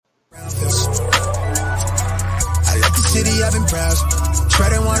silence. I left the city, I've been browsing,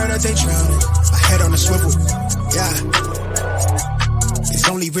 treading water that they drowning. My head on a swivel, yeah. It's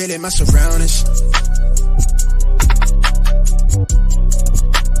only real in my surroundings.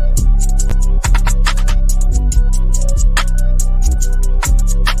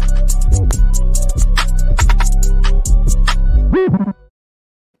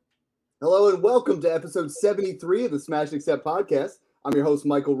 Hello and welcome to episode 73 of the Smash Accept podcast. I'm your host,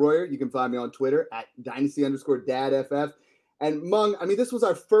 Michael Royer. You can find me on Twitter at Dynasty_DadFF. And Mung, I mean, this was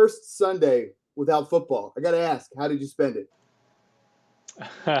our first Sunday without football. I got to ask, how did you spend it?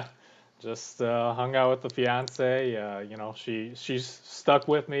 Just hung out with the fiance. She's stuck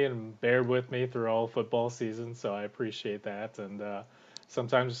with me and bared with me through all football season, so I appreciate that. And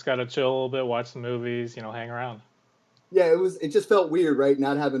sometimes just got to chill a little bit, watch some movies, hang around. Yeah, it just felt weird, right,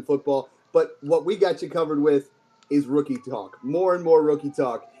 not having football. But what we got you covered with is rookie talk, more and more rookie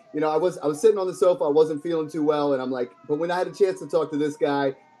talk. I was sitting on the sofa, I wasn't feeling too well, and I'm like, but when I had a chance to talk to this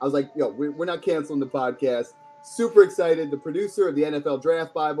guy, I was like, we're not canceling the podcast. Super excited. The producer of the NFL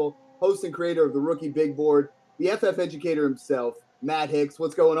Draft Bible, host and creator of the Rookie Big Board, the FF educator himself, Matt Hicks.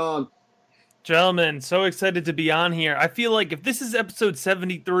 What's going on? Gentlemen, so excited to be on here. I feel like if this is episode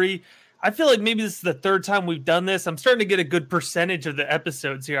 73, I feel like maybe this is the third time we've done this. I'm starting to get a good percentage of the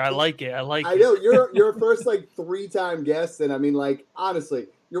episodes here. I like it. I know you're a first 3-time guest, and I mean, honestly,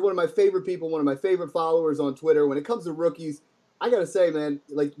 you're one of my favorite people, one of my favorite followers on Twitter. When it comes to rookies, I gotta say, man,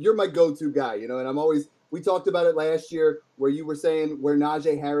 you're my go-to guy. And we talked about it last year where you were saying where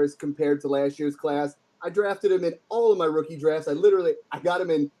Najee Harris compared to last year's class. I drafted him in all of my rookie drafts. I got him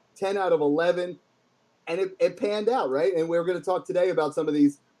in 10 out of 11, and it panned out, right? And we're going to talk today about some of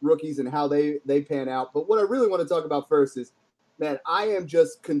these rookies and how they pan out. But what I really want to talk about first is, man, I am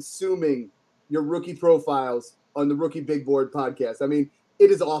just consuming your rookie profiles on the Rookie Big Board podcast. I mean, it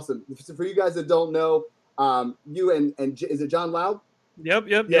is awesome. For you guys that don't know, you and is it John Loud? Yep.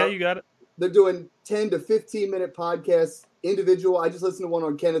 Yeah, you got it. They're doing 10 to 15-minute podcasts individual. I just listened to one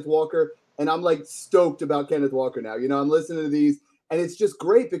on Kenneth Walker, and I'm stoked about Kenneth Walker now. I'm listening to these, and it's just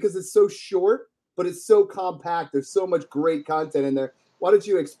great because it's so short, but it's so compact. There's so much great content in there. Why don't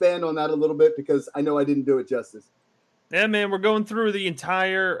you expand on that a little bit? Because I know I didn't do it justice. Yeah, man, we're going through the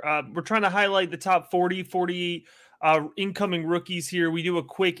entire we're trying to highlight the top 48 incoming rookies here. We do a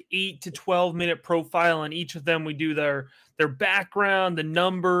quick 8 to 12 minute profile on each of them. We do their background, the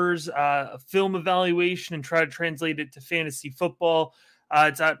numbers, film evaluation, and try to translate it to fantasy football.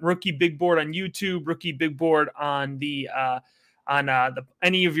 It's at Rookie Big Board on YouTube, Rookie Big Board on the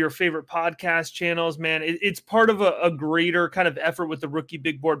any of your favorite podcast channels, man. It's part of a greater kind of effort with the Rookie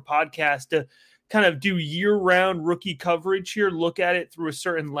Big Board podcast to kind of do year-round rookie coverage here, look at it through a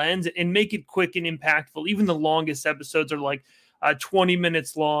certain lens and make it quick and impactful. Even the longest episodes are 20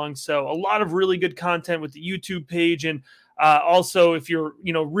 minutes long. So a lot of really good content with the YouTube page. And also if you're,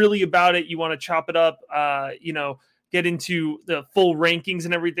 really about it, you want to chop it up, get into the full rankings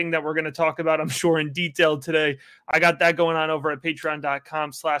and everything that we're going to talk about, I'm sure, in detail today. I got that going on over at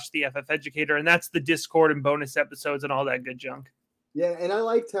patreon.com/theFFeducator. And that's the Discord and bonus episodes and all that good junk. Yeah. And I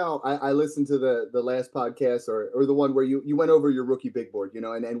liked how I listened to the last podcast or the one where you went over your Rookie Big Board,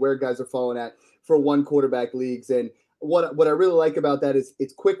 and where guys are falling at for 1 quarterback leagues. And what I really like about that is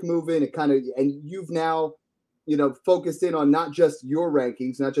it's quick moving. And you've now, focused in on not just your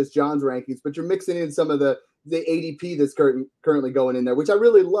rankings, not just John's rankings, but you're mixing in some of the ADP that's currently going in there, which I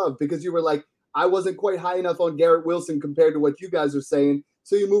really love because you were like, I wasn't quite high enough on Garrett Wilson compared to what you guys are saying.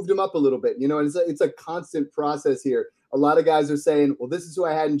 So you moved him up a little bit, and it's a constant process here. A lot of guys are saying, well, this is who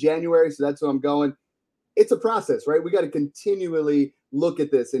I had in January, so that's who I'm going. It's a process, right? We got to continually look at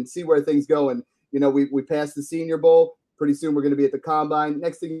this and see where things go. And, we passed the Senior Bowl. Pretty soon we're going to be at the Combine.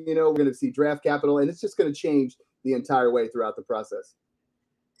 Next thing you know, we're going to see draft capital, and it's just going to change the entire way throughout the process.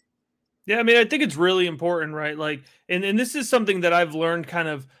 Yeah, I mean, I think it's really important, right? And this is something that I've learned kind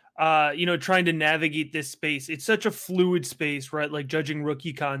of, trying to navigate this space. It's such a fluid space, right? Judging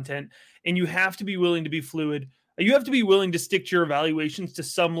rookie content, and you have to be willing to be fluid. You have to be willing to stick to your evaluations to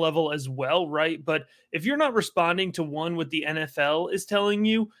some level as well, right? But if you're not responding to one, what the NFL is telling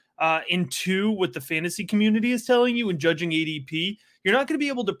you, and 2, what the fantasy community is telling you and judging ADP, you're not going to be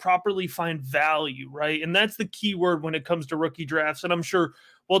able to properly find value, right? And that's the key word when it comes to rookie drafts. And I'm sure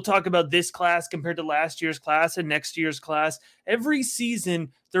we'll talk about this class compared to last year's class and next year's class. Every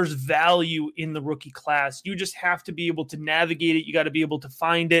season, there's value in the rookie class. You just have to be able to navigate it. You got to be able to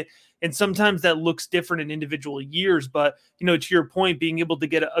find it. And sometimes that looks different in individual years. But, to your point, being able to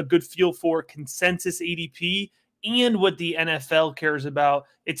get a good feel for consensus ADP and what the NFL cares about,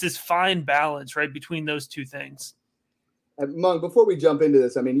 it's this fine balance, right, between those two things. Mung, before we jump into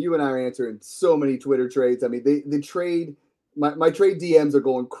this, I mean, you and I are answering so many Twitter trades. I mean, the trade, my trade DMs are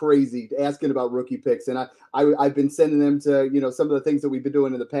going crazy asking about rookie picks. And I've been sending them to, some of the things that we've been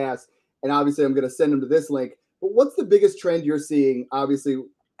doing in the past. And obviously I'm going to send them to this link. But what's the biggest trend you're seeing? Obviously,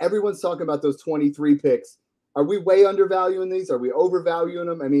 everyone's talking about those 23 picks. Are we way undervaluing these? Are we overvaluing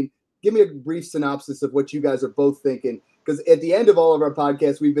them? I mean, give me a brief synopsis of what you guys are both thinking. Because at the end of all of our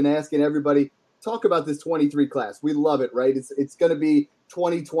podcasts, we've been asking everybody, talk about this 23 class. We love it, right? It's going to be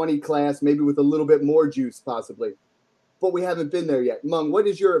 2020 class, maybe with a little bit more juice possibly. But we haven't been there yet. Mung, what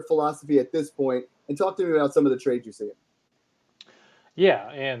is your philosophy at this point? And talk to me about some of the trades you're seeing. Yeah,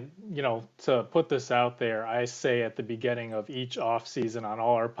 and to put this out there, I say at the beginning of each off season on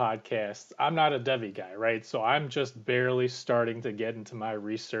all our podcasts, I'm not a Devy guy, right? So I'm just barely starting to get into my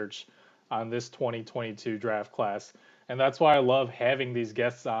research on this 2022 draft class. And that's why I love having these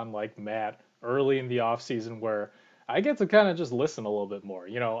guests on like Matt early in the off season where I get to kind of just listen a little bit more.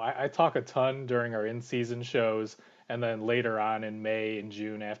 I talk a ton during our in-season shows and then later on in May and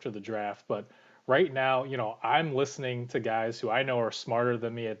June after the draft. But right now, I'm listening to guys who I know are smarter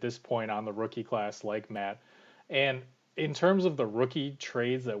than me at this point on the rookie class like Matt. And in terms of the rookie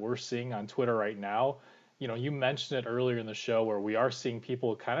trades that we're seeing on Twitter right now, you mentioned it earlier in the show where we are seeing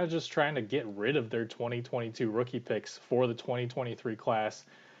people kind of just trying to get rid of their 2022 rookie picks for the 2023 class.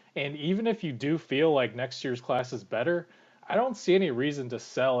 And even if you do feel like next year's class is better, I don't see any reason to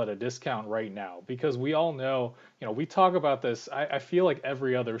sell at a discount right now because we all know, we talk about this, I feel like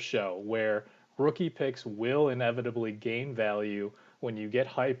every other show where rookie picks will inevitably gain value when you get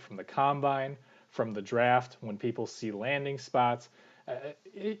hype from the combine, from the draft, when people see landing spots.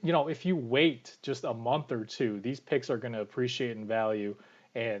 If you wait just a month or two, these picks are going to appreciate in value.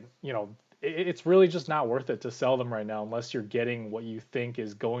 And, it's really just not worth it to sell them right now unless you're getting what you think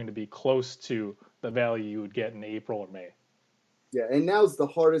is going to be close to the value you would get in April or May. Yeah, and now's the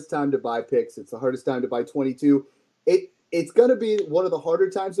hardest time to buy picks. It's the hardest time to buy 22. It's going to be one of the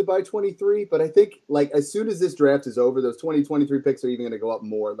harder times to buy 23, but I think like as soon as this draft is over, those 2023 picks are even going to go up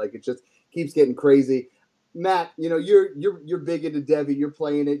more. Like it just keeps getting crazy. Matt, you're big into Devy. You're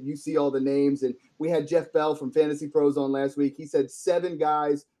playing it. You see all the names, and we had Jeff Bell from Fantasy Pros on last week. He said 7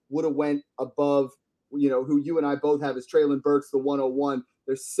 guys would have went above, who you and I both have as Treylon Burks, the 101.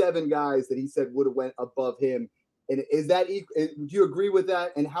 There's 7 guys that he said would have went above him. And is that do you agree with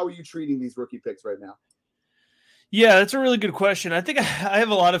that? And how are you treating these rookie picks right now? Yeah, that's a really good question. I think I have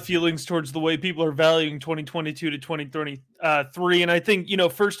a lot of feelings towards the way people are valuing 2022 to 2023. And I think,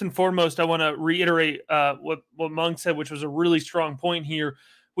 first and foremost, I want to reiterate what Mung said, which was a really strong point here,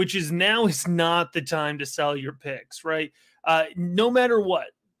 which is now is not the time to sell your picks, right? No matter what.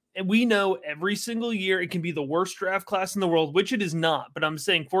 And we know every single year it can be the worst draft class in the world, which it is not. But I'm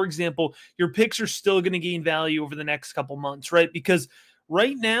saying, for example, your picks are still going to gain value over the next couple months, right? Because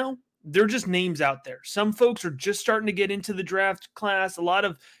right now, they're just names out there. Some folks are just starting to get into the draft class. A lot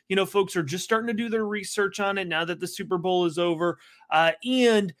of, folks are just starting to do their research on it now that the Super Bowl is over.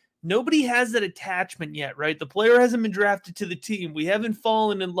 And nobody has that attachment yet, right? The player hasn't been drafted to the team. We haven't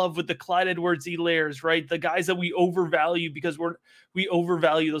fallen in love with the Clyde Edwards-Helaire's, right? The guys that we overvalue because we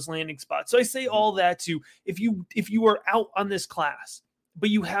overvalue those landing spots. So I say all that to, if you are out on this class,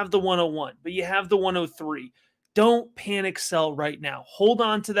 but you have the 101, but you have the 103, don't panic sell right now. Hold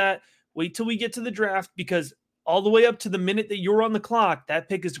on to that. Wait till we get to the draft because all the way up to the minute that you're on the clock, that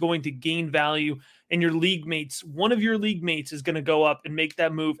pick is going to gain value and your league mates, one of your league mates is going to go up and make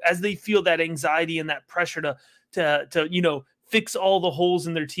that move as they feel that anxiety and that pressure to fix all the holes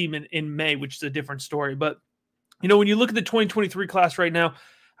in their team in May, which is a different story. But, when you look at the 2023 class right now,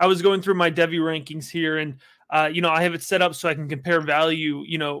 I was going through my Devy rankings here and, I have it set up so I can compare value,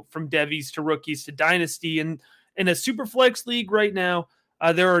 from Devys to rookies to dynasty. And in a super flex league right now,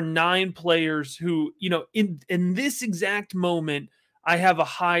 there are 9 players who, in this exact moment, I have a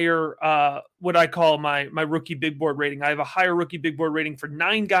higher, what I call my rookie big board rating. I have a higher rookie big board rating for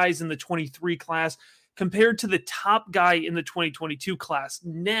 9 guys in the 23 class compared to the top guy in the 2022 class.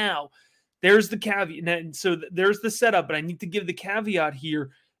 Now, there's the caveat. And so there's the setup, but I need to give the caveat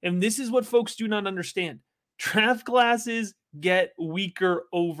here. And this is what folks do not understand. Draft classes get weaker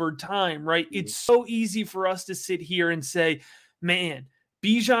over time, right? It's so easy for us to sit here and say, man,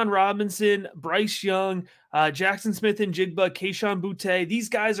 Bijan Robinson, Bryce Young, Jackson Smith and Jigba, Kayshon Boutte, these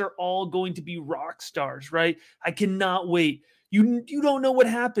guys are all going to be rock stars, right? I cannot wait. You don't know what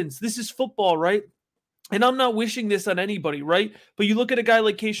happens. This is football, right? And I'm not wishing this on anybody, right? But you look at a guy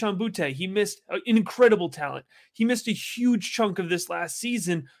like Kayshon Boutte. He missed an incredible talent. He missed a huge chunk of this last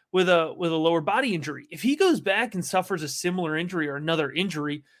season with a lower body injury. If he goes back and suffers a similar injury or another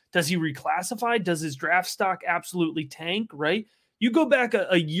injury, Does he reclassify? Does his draft stock absolutely tank, right? You go back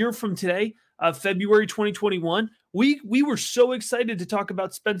a year from today, February 2021, we were so excited to talk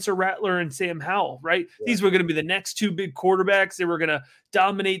about Spencer Rattler and Sam Howell, right? Yeah. These were going to be the next two big quarterbacks. They were going to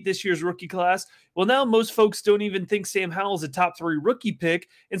dominate this year's rookie class. Well, now most folks don't even think Sam Howell's a top 3 rookie pick,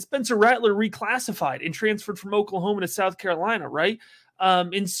 and Spencer Rattler reclassified and transferred from Oklahoma to South Carolina, right?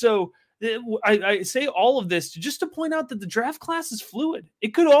 And so I say all of this to point out that the draft class is fluid.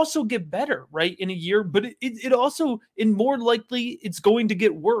 It could also get better, right, in a year, but it also, in more likely, it's going to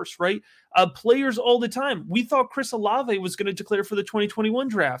get worse, right? Players all the time. We thought Chris Olave was going to declare for the 2021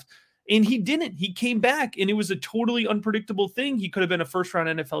 draft, and he didn't. He came back, and it was a totally unpredictable thing. He could have been a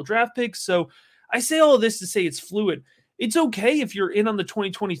first-round NFL draft pick. So I say all of this to say it's fluid. It's okay if you're in on the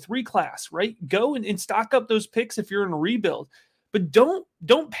 2023 class, right? Go and stock up those picks if you're in a rebuild. But don't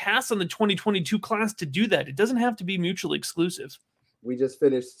pass on the 2022 class to do that. It doesn't have to be mutually exclusive. We just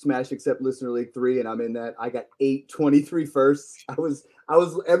finished Smash Accept Listener League 3, and I'm in that. I got 8 23 firsts. I was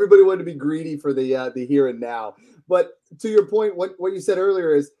everybody wanted to be greedy for the here and now. But to your point, what you said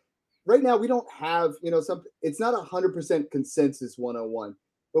earlier is right now we don't have, it's not 100% consensus 101.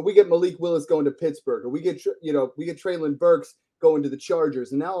 But we get Malik Willis going to Pittsburgh, or we get Treylon Burks going to the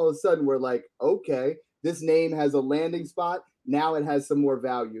Chargers, and now all of a sudden we're like, okay, this name has a landing spot. Now it has some more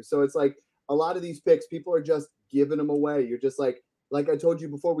value. So it's like a lot of these picks, people are just giving them away. You're just like I told you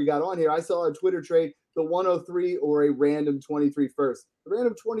before we got on here, I saw a Twitter trade, the 103 or a random 23 first. The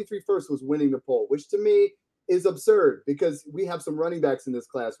random 23 first was winning the poll, which to me is absurd because we have some running backs in this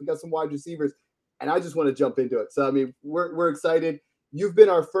class. We got some wide receivers, and I just want to jump into it. So, I mean, we're excited. You've been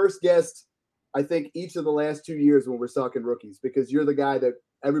our first guest, I think, each of the last 2 years when we're talking rookies because you're the guy that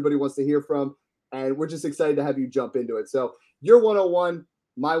everybody wants to hear from. And we're just excited to have you jump into it. So your 101,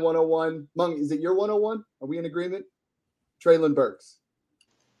 my 101. Mung, is it your 101? Are we in agreement? Treylon Burks.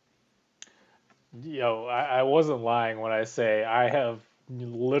 Yo, I wasn't lying when I say I have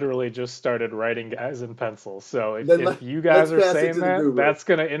literally just started writing guys in pencil. So if you guys are saying that, that's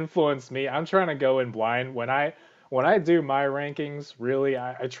going to influence me. I'm trying to go in blind. When I do my rankings, really,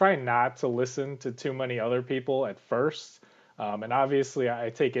 I try not to listen to too many other people at first. And obviously, I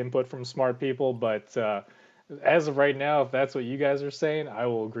take input from smart people, but as of right now, if that's what you guys are saying, I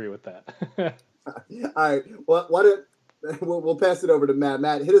will agree with that. All right. Well, we'll pass it over to Matt.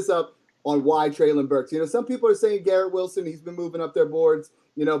 Matt, hit us up on why Treylon Burks. Some people are saying Garrett Wilson. He's been moving up their boards,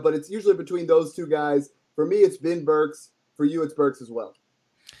 but it's usually between those two guys. For me, it's been Burks. For you, it's Burks as well.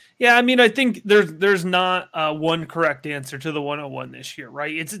 Yeah, I mean, I think there's not one correct answer to the 101 this year,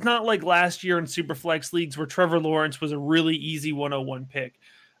 right? It's not like last year in Superflex leagues where Trevor Lawrence was a really easy 101 pick.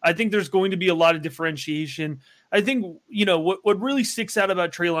 I think there's going to be a lot of differentiation. I think, what really sticks out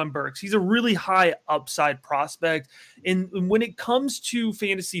about Treylon Burks, he's a really high upside prospect. And when it comes to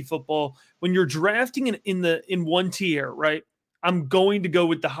fantasy football, when you're drafting in one tier, right? I'm going to go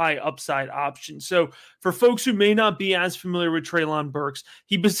with the high upside option. So for folks who may not be as familiar with Treylon Burks,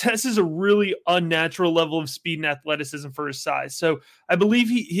 he possesses a really unnatural level of speed and athleticism for his size. So I believe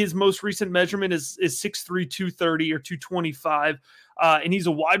his most recent measurement is 6'3", 230 or 225. And he's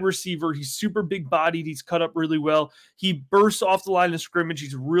a wide receiver. He's super big bodied. He's cut up really well. He bursts off the line of scrimmage.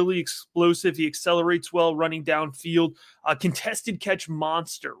 He's really explosive. He accelerates well running downfield. Contested catch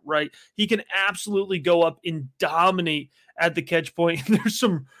monster, right? He can absolutely go up and dominate at the catch point. There's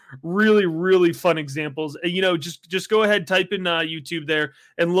some really, really fun examples. Just go ahead, type in YouTube there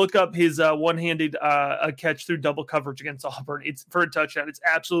and look up his one-handed catch through double coverage against Auburn. It's for a touchdown. It's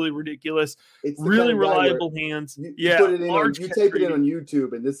absolutely ridiculous. It's really reliable hands. You tape it in on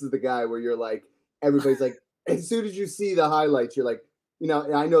YouTube, and this is the guy where you're like, everybody's like, as soon as you see the highlights, you're like,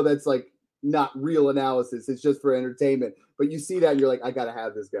 I know that's like not real analysis. It's just for entertainment. But you see that, and you're like, I got to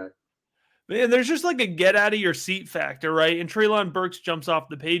have this guy. Man, there's just like a get out of your seat factor, right? And Treylon Burks jumps off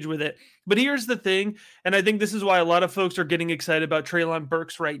the page with it. But here's the thing, and I think this is why a lot of folks are getting excited about Treylon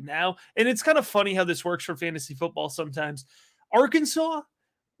Burks right now. And it's kind of funny how this works for fantasy football sometimes. Arkansas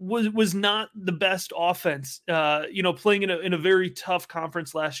was not the best offense, playing in a very tough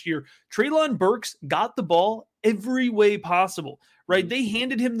conference last year. Treylon Burks got the ball every way possible, right? They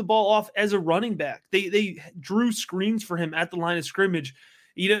handed him the ball off as a running back. They drew screens for him at the line of scrimmage.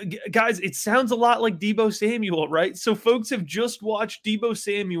 Guys, it sounds a lot like Deebo Samuel, right? So folks have just watched Deebo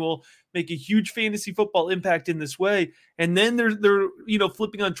Samuel make a huge fantasy football impact in this way. And then they're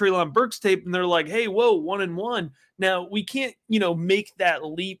flipping on Treylon Burks tape and they're like, hey, whoa, 1-1. Now we can't, make that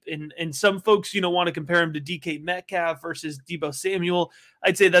leap. And some folks, want to compare him to DK Metcalf versus Deebo Samuel.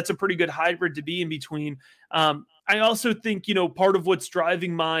 I'd say that's a pretty good hybrid to be in between. I also think, part of what's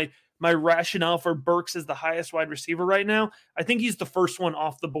driving my my rationale for Burks as the highest wide receiver right now, I think he's the first one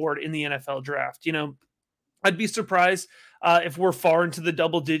off the board in the NFL draft. I'd be surprised if we're far into the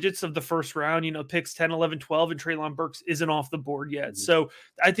double digits of the first round, picks 10, 11, 12, and Treylon Burks isn't off the board yet. So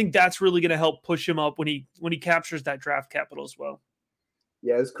I think that's really going to help push him up when he captures that draft capital as well.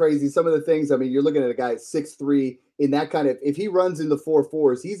 Yeah, it's crazy. Some of the things, I mean, you're looking at a guy at 6'3", in that kind of, if he runs in the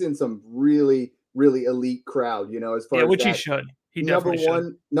 4.4s, he's in some really, really elite crowd, as far as which that. He should. He definitely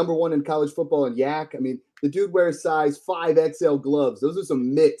should. Number one in college football and Yak. I mean, the dude wears size 5XL gloves. Those are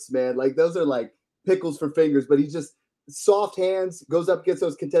some mitts, man. Like, those are like pickles for fingers, but he's just soft hands, goes up, gets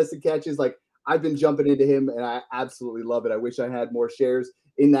those contested catches. Like, I've been jumping into him, and I absolutely love it. I wish I had more shares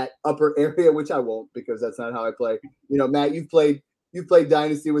in that upper area, which I won't, because that's not how I play. Matt, you've played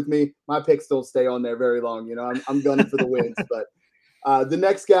Dynasty with me. My picks don't stay on there very long. I'm gunning for the wins. But the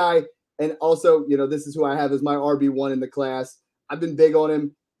next guy, and also, this is who I have as my RB1 in the class. I've been big on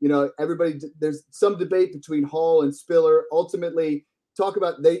him. Everybody, there's some debate between Hall and Spiller. Ultimately, talk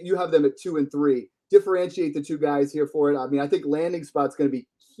about you have them at 2 and 3. Differentiate the two guys here for it. I mean, I think landing spot's going to be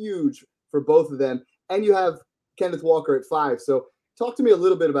huge for both of them. And you have Kenneth Walker at 5. So talk to me a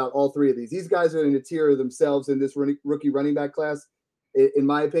little bit about all three of these. These guys are in a tier of themselves in this rookie running back class, in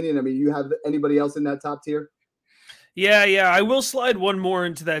my opinion. I mean, you have anybody else in that top tier? Yeah. I will slide one more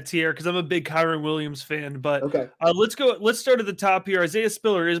into that tier because I'm a big Kyren Williams fan. But okay, let's start at the top here. Isaiah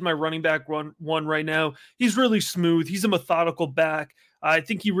Spiller is my running back one right now. He's really smooth. He's a methodical back. I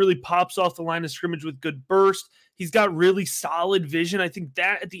think he really pops off the line of scrimmage with good burst. He's got really solid vision. I think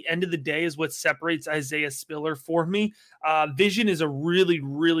that at the end of the day is what separates Isaiah Spiller for me. Vision is a really,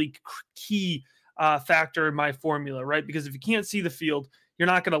 really key factor in my formula, right? Because if you can't see the field, you're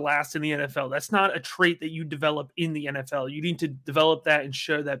not going to last in the NFL. That's not a trait that you develop in the NFL. You need to develop that and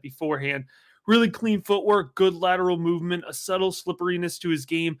show that beforehand. Really clean footwork, good lateral movement, a subtle slipperiness to his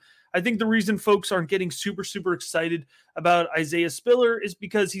game. I think the reason folks aren't getting super, super excited about Isaiah Spiller is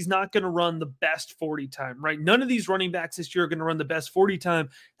because he's not going to run the best 40 time, right? None of these running backs this year are going to run the best 40 time.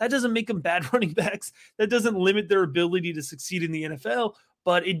 That doesn't make them bad running backs. That doesn't limit their ability to succeed in the NFL,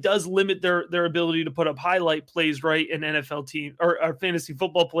 but it does limit their ability to put up highlight plays, right? And NFL team or our fantasy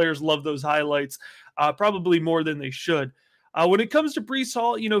football players love those highlights probably more than they should. When it comes to Breece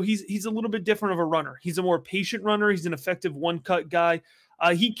Hall, he's a little bit different of a runner. He's a more patient runner. He's an effective one-cut guy.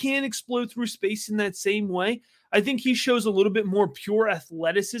 He can explode through space in that same way. I think he shows a little bit more pure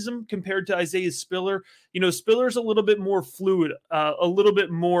athleticism compared to Isaiah Spiller. Spiller's a little bit more fluid, a little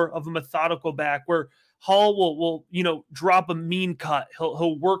bit more of a methodical back, where Hall will drop a mean cut.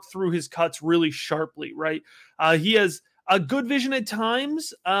 He'll work through his cuts really sharply, right? He has a good vision at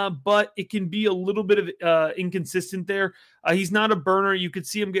times, but it can be a little bit of inconsistent there. He's not a burner. You could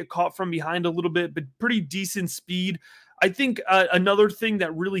see him get caught from behind a little bit, but pretty decent speed. I think another thing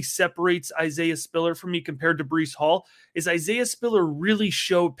that really separates Isaiah Spiller from me compared to Breece Hall is Isaiah Spiller really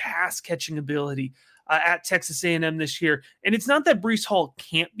showed pass catching ability at Texas A&M this year. And it's not that Breece Hall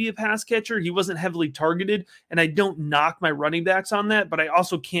can't be a pass catcher. He wasn't heavily targeted, and I don't knock my running backs on that, but I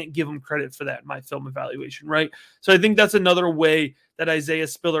also can't give him credit for that in my film evaluation, right? So I think that's another way that Isaiah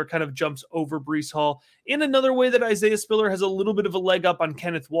Spiller kind of jumps over Breece Hall. In another way that Isaiah Spiller has a little bit of a leg up on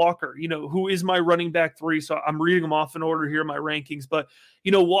Kenneth Walker, who is my running back 3. So I'm reading them off in order here in my rankings. But,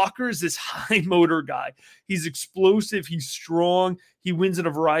 Walker is this high motor guy. He's explosive. He's strong. He wins in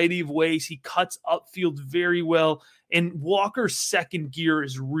a variety of ways. He cuts upfield very well. And Walker's second gear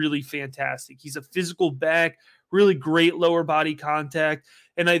is really fantastic. He's a physical back, really great lower body contact.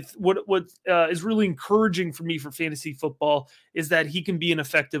 And what is really encouraging for me for fantasy football is that he can be an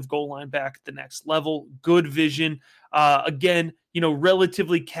effective goal line back at the next level. Good vision. Again,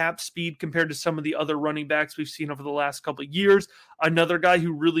 relatively cap speed compared to some of the other running backs we've seen over the last couple of years. Another guy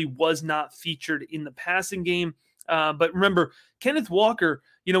who really was not featured in the passing game. But remember, Kenneth Walker,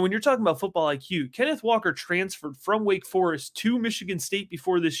 when you're talking about football IQ, Kenneth Walker transferred from Wake Forest to Michigan State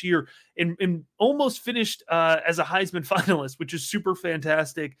before this year and almost finished as a Heisman finalist, which is super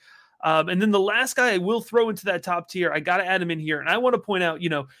fantastic. And then the last guy I will throw into that top tier, I got to add him in here. And I want to point out,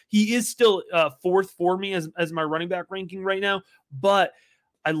 he is still 4th for me as my running back ranking right now, but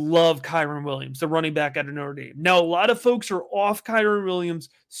I love Kyren Williams, the running back out of Notre Dame. Now, a lot of folks are off Kyren Williams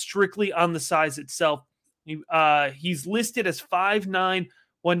strictly on the size itself. He's listed as 5'9",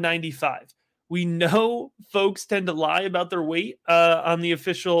 195. We know folks tend to lie about their weight on the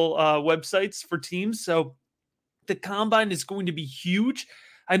official websites for teams. So the combine is going to be huge.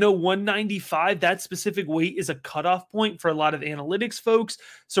 I know 195, that specific weight is a cutoff point for a lot of analytics folks.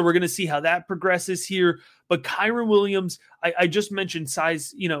 So we're going to see how that progresses here. But Kyren Williams, I just mentioned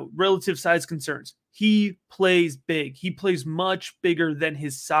size, relative size concerns. he plays big. He plays much bigger than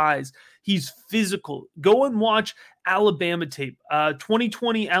his size. He's physical. Go and watch Alabama tape.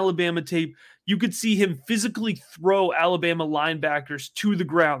 2020 Alabama tape. You could see him physically throw Alabama linebackers to the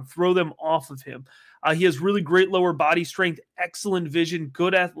ground, throw them off of him. He has really great lower body strength, excellent vision,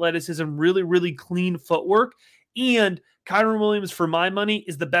 good athleticism, really, really clean footwork. And Kyren Williams, for my money,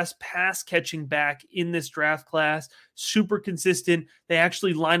 is the best pass catching back in this draft class. Super consistent. They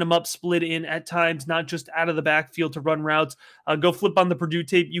actually line him up, split in at times, not just out of the backfield to run routes. Go flip on the Purdue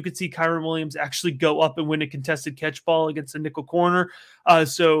tape. You could see Kyren Williams actually go up and win a contested catch ball against a nickel corner.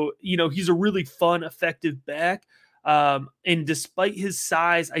 So, he's a really fun, effective back. And despite his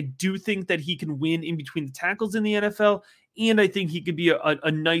size, I do think that he can win in between the tackles in the NFL. And I think he could be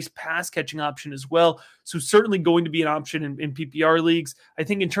a nice pass catching option as well. So certainly going to be an option in PPR leagues. I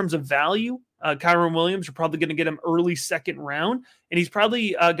think in terms of value, Kyren Williams, you're probably going to get him early second round. And he's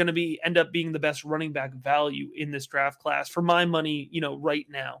probably going to end up being the best running back value in this draft class for my money, right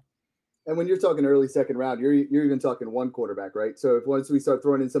now. And when you're talking early second round, you're even talking one quarterback, right? So if once we start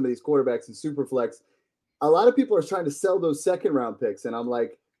throwing in some of these quarterbacks in Superflex, a lot of people are trying to sell those second round picks. And I'm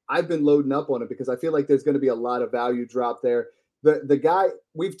like, I've been loading up on it because I feel like there's going to be a lot of value drop there. The guy,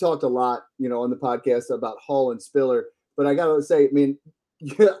 we've talked a lot, on the podcast about Hall and Spiller, but I got to say,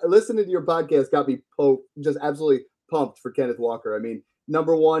 listening to your podcast got me just absolutely pumped for Kenneth Walker.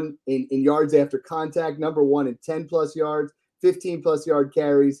 Number one in yards after contact, number one in 10 plus yards, 15 plus yard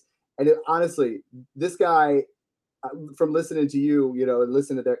carries. And honestly, this guy, from listening to you, and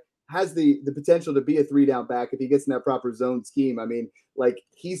listening to there, has the potential to be a 3-down back if he gets in that proper zone scheme.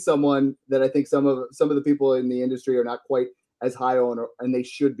 He's someone that I think some of the people in the industry are not quite as high on, and they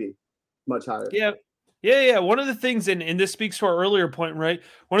should be much higher. Yeah. One of the things, and this speaks to our earlier point, right?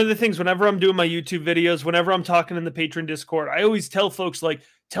 One of the things, whenever I'm doing my YouTube videos, whenever I'm talking in the patron Discord, I always tell folks,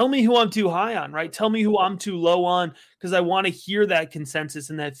 tell me who I'm too high on, right? Tell me who I'm too low on, because I want to hear that consensus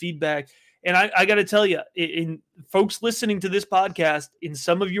and that feedback. And I got to tell you, in folks listening to this podcast, in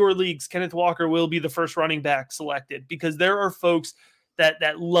some of your leagues, Kenneth Walker will be the first running back selected, because there are folks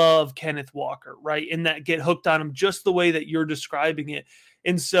that love Kenneth Walker, right? And that get hooked on him just the way that you're describing it.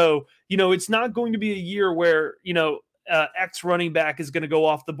 And so, it's not going to be a year where, X running back is going to go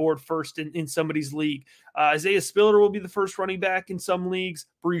off the board first in somebody's league. Isaiah Spiller will be the first running back in some leagues.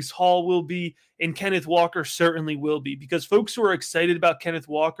 Breece Hall will be, and Kenneth Walker certainly will be, because folks who are excited about Kenneth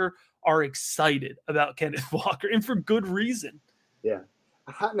Walker are excited about Kenneth Walker, and for good reason. Yeah.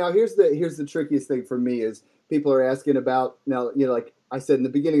 Now here's the trickiest thing for me is people are asking about, now, like I said in the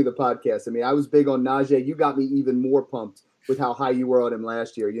beginning of the podcast, I was big on Najee. You got me even more pumped with how high you were on him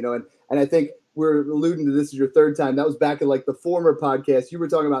last year, and I think we're alluding to this is your third time. That was back in the former podcast. You were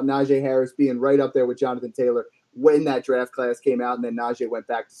talking about Najee Harris being right up there with Jonathan Taylor when that draft class came out, and then Najee went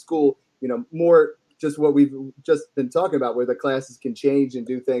back to school, more just what we've just been talking about, where the classes can change and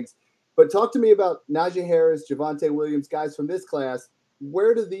do things. But talk to me about Najee Harris, Javonte Williams, guys from this class.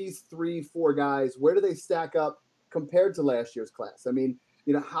 Where do these 3-4 guys, where do they stack up compared to last year's class?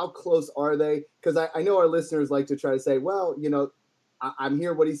 How close are they? Because I know our listeners like to try to say, well, I'm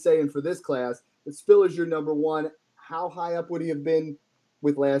hearing what he's saying for this class, but Spiller's your number one. How high up would he have been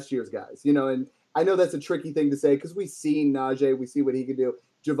with last year's guys? And I know that's a tricky thing to say because we've seen Najee, we see what he can do.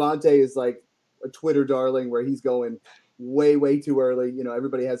 Javonte is like a Twitter darling where he's going way, way too early.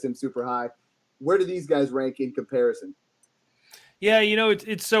 Everybody has him super high. Where do these guys rank in comparison? Yeah,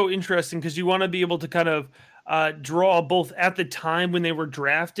 it's so interesting because you want to be able to kind of draw both at the time when they were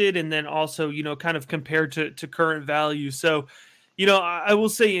drafted and then also, kind of compare to current value. So, I will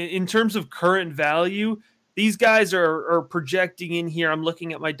say in terms of current value, these guys are projecting in here. I'm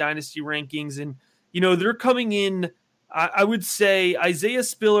looking at my dynasty rankings and, they're coming in. I would say Isaiah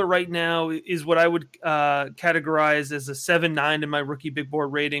Spiller right now is what I would categorize as a 7-9 in my rookie big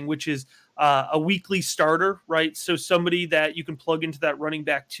board rating, which is a weekly starter, right? So somebody that you can plug into that running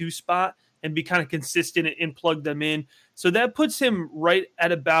back 2 spot and be kind of consistent and plug them in. So that puts him right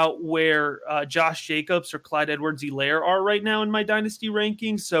at about where Josh Jacobs or Clyde Edwards-Helaire are right now in my dynasty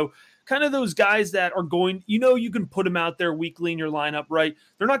rankings. So kind of those guys that are going, you can put them out there weekly in your lineup, right?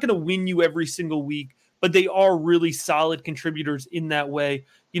 They're not going to win you every single week, but they are really solid contributors in that way.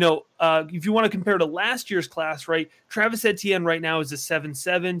 If you want to compare to last year's class, right, Travis Etienne right now is a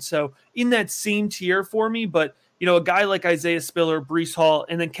 7-7. So in that same tier for me, but a guy like Isaiah Spiller, Breece Hall,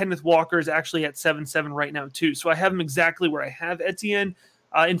 and then Kenneth Walker is actually at 7-7 right now too. So I have him exactly where I have Etienne.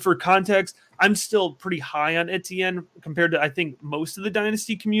 And for context, I'm still pretty high on Etienne compared to, I think, most of the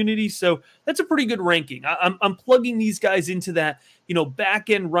dynasty community. So that's a pretty good ranking. I'm plugging these guys into that,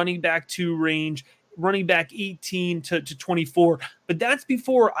 back end running back 2 range. running back 18 to 24, but that's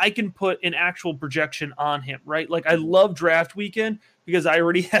before I can put an actual projection on him, right? Like I love draft weekend because I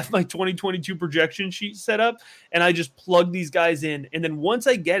already have my 2022 projection sheet set up and I just plug these guys in. And then once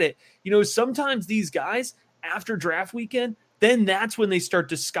I get it, sometimes these guys after draft weekend, then that's when they start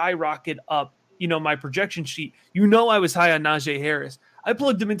to skyrocket up, my projection sheet. I was high on Najee Harris. I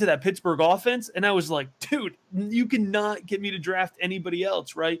plugged him into that Pittsburgh offense, and I was like, dude, you cannot get me to draft anybody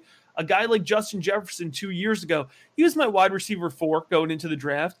else, right? A guy like Justin Jefferson 2 years ago, he was my wide receiver 4 going into the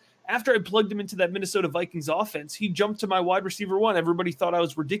draft. After I plugged him into that Minnesota Vikings offense, he jumped to my wide receiver 1. Everybody thought I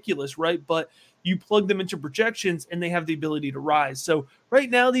was ridiculous, right? But you plug them into projections, and they have the ability to rise. So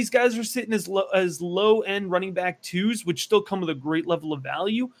right now, these guys are sitting as low-end running back 2s, which still come with a great level of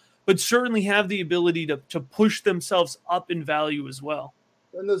value, but certainly have the ability to push themselves up in value as well.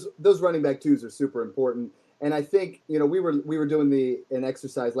 And those running back 2s are super important. And I think, we were doing an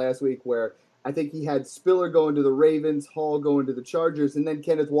exercise last week where I think he had Spiller going to the Ravens, Hall going to the Chargers, and then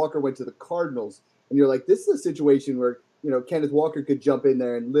Kenneth Walker went to the Cardinals. And you're like, this is a situation where, Kenneth Walker could jump in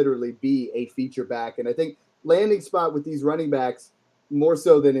there and literally be a feature back. And I think landing spot with these running backs, more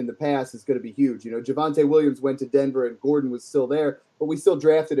so than in the past, is going to be huge. Javonte Williams went to Denver and Gordon was still there, but we still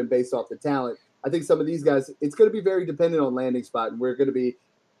drafted him based off the talent. I think some of these guys, it's going to be very dependent on landing spot, and we're going to be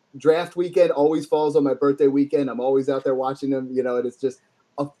draft weekend always falls on my birthday weekend. I'm always out there watching them, and it's just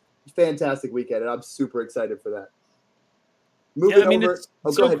a fantastic weekend, and I'm super excited for that.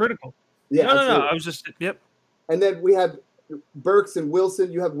 It's so critical. Yeah, no. I was just yep. And then we have Burks and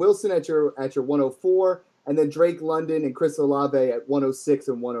Wilson. You have Wilson at your 104. And then Drake London and Chris Olave at 106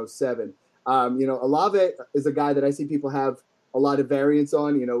 and 107. Olave is a guy that I see people have a lot of variance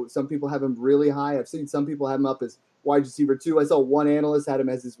on. Some people have him really high. I've seen some people have him up as wide receiver 2. I saw one analyst had him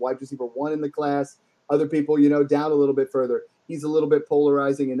as his wide receiver 1 in the class. Other people, down a little bit further. He's a little bit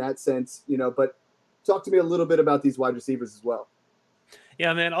polarizing in that sense, but talk to me a little bit about these wide receivers as well.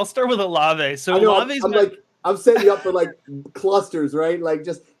 Yeah, man, I'll start with Olave. So Olave's I'm setting you up for like clusters, right? Like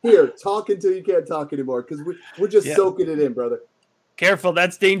just here, talk until you can't talk anymore because we're just soaking it in, brother. Careful,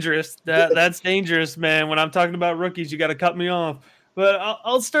 that's dangerous. That's dangerous, man. When I'm talking about rookies, you got to cut me off. But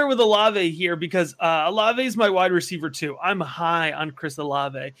I'll start with Olave here because Olave is my wide receiver 2. I'm high on Chris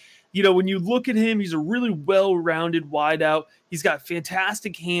Olave. When you look at him, he's a really well-rounded wideout. He's got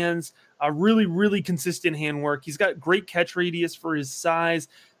fantastic hands, really, really consistent handwork. He's got great catch radius for his size.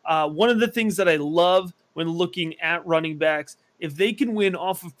 One of the things that I love when looking at running backs, if they can win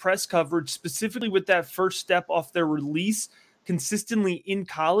off of press coverage, specifically with that first step off their release consistently in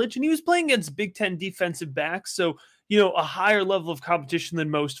college, and he was playing against Big Ten defensive backs, so a higher level of competition than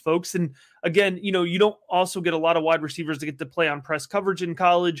most folks. And again, you don't also get a lot of wide receivers that get to play on press coverage in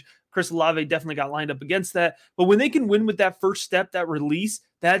college. Chris Olave definitely got lined up against that. But when they can win with that first step, that release,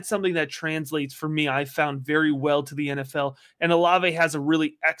 that's something that translates for me, I found very well to the NFL. And Olave has a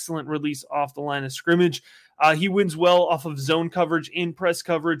really excellent release off the line of scrimmage. He wins well off of zone coverage and press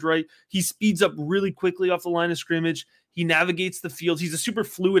coverage, right? He speeds up really quickly off the line of scrimmage. He navigates the field. He's a super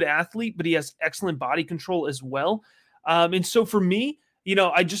fluid athlete, but he has excellent body control as well. And so for me, we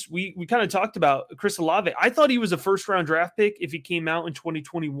kind of talked about Chris Olave. I thought he was a first-round draft pick if he came out in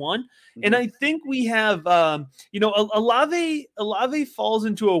 2021. Mm-hmm. And I think we have, Olave falls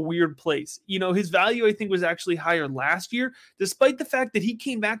into a weird place. His value, I think, was actually higher last year, despite the fact that he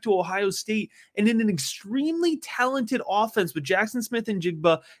came back to Ohio State and in an extremely talented offense with Jackson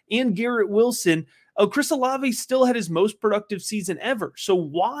Smith-Njigba and Garrett Wilson. Chris Olave still had his most productive season ever. So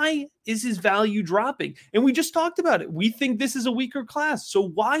why is his value dropping? And we just talked about it. We think this is a weaker class. So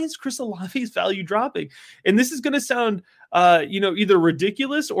why is Chris Olave's value dropping? And this is going to sound, either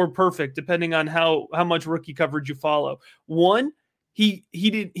ridiculous or perfect, depending on how much rookie coverage you follow. One, he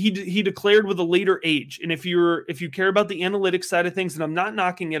declared with a later age. And if you care about the analytics side of things, and I'm not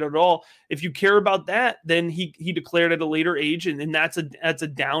knocking it at all, if you care about that, then he declared at a later age, and that's a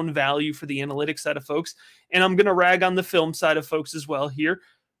down value for the analytics side of folks. And I'm going to rag on the film side of folks as well here.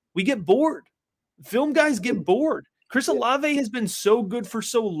 We get bored. Film guys get bored. Chris Olave has been so good for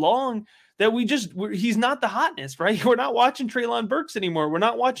so long that he's not the hotness, right? We're not watching Treylon Burks anymore. We're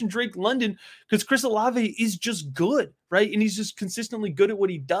not watching Drake London because Chris Olave is just good, right? And he's just consistently good at what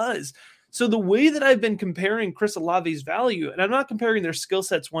he does. So the way that I've been comparing Chris Olave's value, and I'm not comparing their skill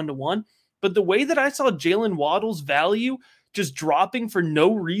sets one-to-one, but the way that I saw Jalen Waddle's value just dropping for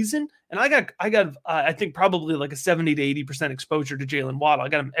no reason, and I got I think probably like a 70 to 80% exposure to Jalen Waddle. I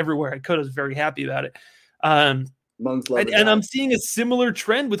got him everywhere I could. I was very happy about it. And I'm seeing a similar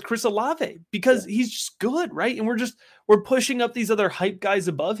trend with Chris Olave because he's just good, right? And we're pushing up these other hype guys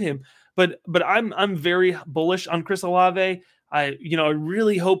above him. But I'm very bullish on Chris Olave. I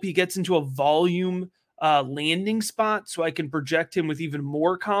really hope he gets into a volume landing spot so I can project him with even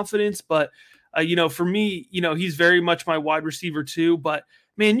more confidence. But, for me, he's very much my wide receiver too. But,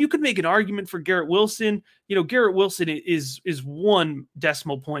 man, you could make an argument for Garrett Wilson. Garrett Wilson is 1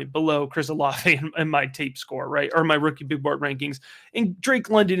 decimal point below Chris Olave in my tape score, right? Or my rookie big board rankings. And Drake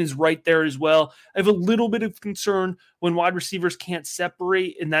London is right there as well. I have a little bit of concern when wide receivers can't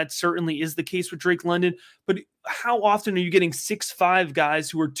separate, and that certainly is the case with Drake London. But how often are you getting 6'5" guys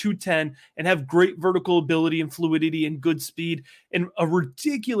who are 210 and have great vertical ability and fluidity and good speed and a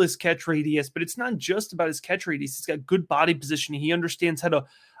ridiculous catch radius? But it's not just about his catch radius. He's got good body positioning. He understands how to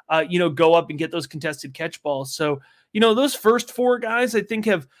go up and get those contested catch balls. So, those first 4 guys, I think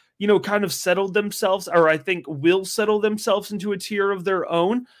have, kind of settled themselves, or I think will settle themselves into a tier of their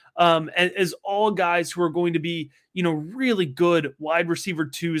own, as all guys who are going to be, really good wide receiver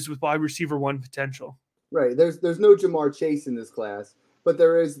 2s with wide receiver 1 potential. Right. There's no Jamar Chase in this class, but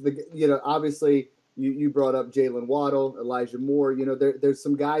there is obviously you brought up Jalen Waddle, Elijah Moore. There's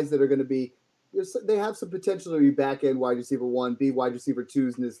some guys that are going to be, they have some potential to be back end wide receiver 1, be wide receiver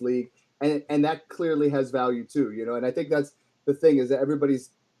 2s in this league. And that clearly has value too, and I think that's the thing is that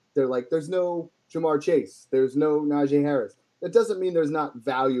they're like, there's no Jamar Chase. There's no Najee Harris. That doesn't mean there's not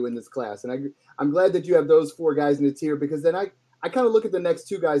value in this class. And I'm glad that you have those 4 guys in the tier, because then I kind of look at the next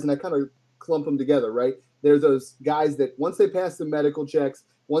 2 guys and I kind of clump them together, right? There's those guys that once they pass the medical checks,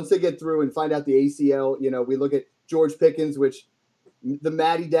 once they get through and find out the ACL, we look at George Pickens, which the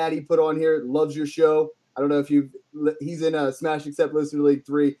Maddie Daddy put on here, loves your show. I don't know if he's in a Smash Accept Listener League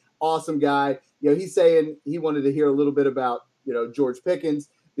 3. Awesome guy. He's saying he wanted to hear a little bit about, George Pickens.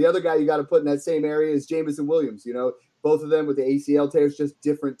 The other guy you got to put in that same area is Jameson Williams. Both of them with the ACL tears, just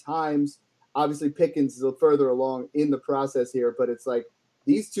different times. Obviously, Pickens is a little further along in the process here, but it's like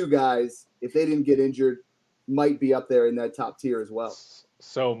these 2 guys, if they didn't get injured, might be up there in that top tier as well.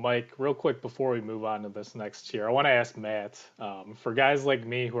 So, Mike, real quick before we move on to this next tier, I want to ask Matt, for guys like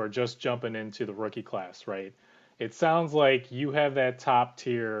me who are just jumping into the rookie class, right? It sounds like you have that top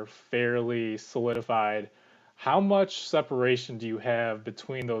tier fairly solidified. How much separation do you have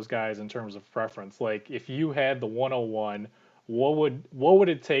between those guys in terms of preference? Like, if you had the 101, what would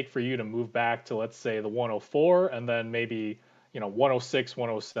it take for you to move back to, let's say, the 104 and then maybe 106,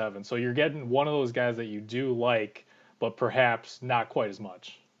 107? So you're getting one of those guys that you do like, but perhaps not quite as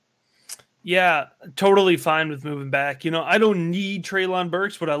much. Yeah, totally fine with moving back. I don't need Treylon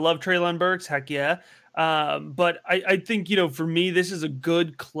Burks, but I love Treylon Burks. Heck yeah. But I think, for me, this is a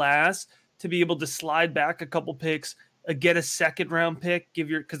good class to be able to slide back a couple picks, get a 2nd round pick,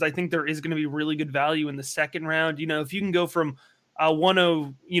 because I think there is going to be really good value in the 2nd round. If you can go from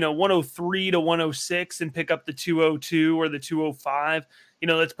 103 to 106 and pick up the 202 or the 205,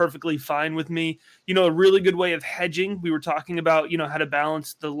 that's perfectly fine with me. A really good way of hedging. We were talking about, how to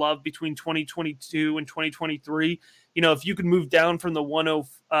balance the love between 2022 and 2023. If you could move down from the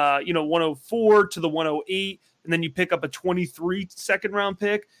 104 to the 108, and then you pick up a 23 2nd round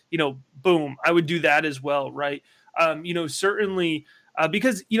pick, boom, I would do that as well. Right. Certainly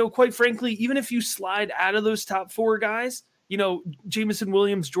because, quite frankly, even if you slide out of those top 4 guys, Jameson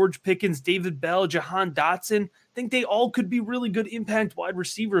Williams, George Pickens, David Bell, Jahan Dotson, I think they all could be really good impact wide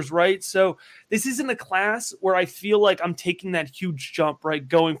receivers, right? So this isn't a class where I feel like I'm taking that huge jump, right?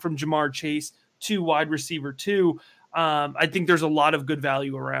 Going from Jamar Chase to wide receiver 2. I think there's a lot of good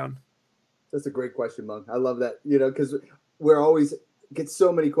value around. That's a great question, Monk. I love that, because we're always get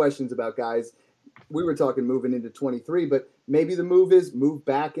so many questions about guys. We were talking moving into 23, but maybe the move is move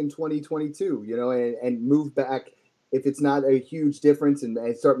back in 2022, and move back. If it's not a huge difference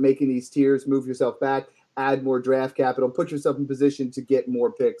and start making these tiers, move yourself back, add more draft capital, put yourself in position to get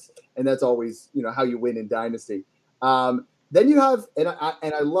more picks. And that's always, how you win in Dynasty. Then you have, and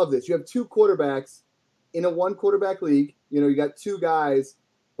I love this, you have 2 quarterbacks in a 1 quarterback league. You got 2 guys,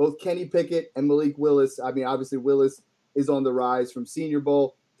 both Kenny Pickett and Malik Willis. I mean, obviously Willis is on the rise from Senior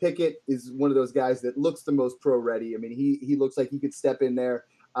Bowl. Pickett is one of those guys that looks the most pro ready. I mean, he looks like he could step in there.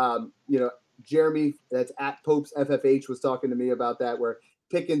 Jeremy, that's at Popes FFH, was talking to me about that, where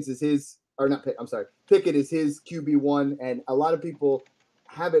Pickens is Pickett is his QB1, and a lot of people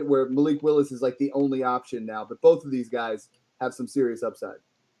have it where Malik Willis is like the only option now, but both of these guys have some serious upside.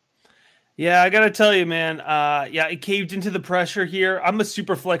 Yeah, I got to tell you, man, I caved into the pressure here. I'm a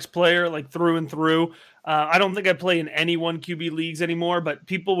super flex player, like through and through. I don't think I play in any 1 QB leagues anymore, but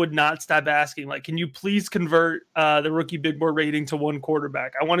people would not stop asking, like, can you please convert the rookie big board rating to 1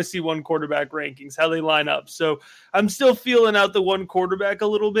 quarterback? I want to see 1 quarterback rankings, how they line up. So I'm still feeling out the 1 quarterback a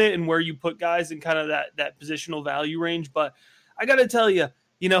little bit and where you put guys in kind of that positional value range. But I got to tell you,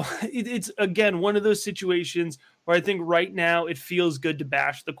 it's, again, one of those situations where I think right now it feels good to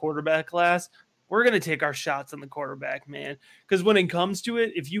bash the quarterback class. We're going to take our shots on the quarterback, man. Because when it comes to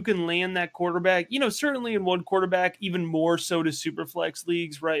it, if you can land that quarterback, certainly in one quarterback, even more so to Superflex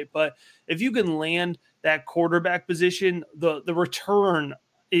leagues, right? But if you can land that quarterback position, the return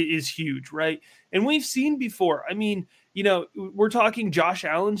is huge, right? And we've seen before. I mean, we're talking Josh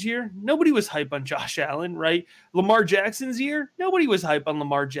Allen's year. Nobody was hype on Josh Allen, right? Lamar Jackson's year. Nobody was hype on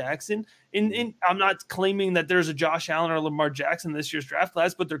Lamar Jackson. And I'm not claiming that there's a Josh Allen or Lamar Jackson this year's draft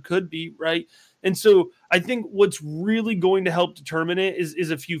class, but there could be, right? And so I think what's really going to help determine it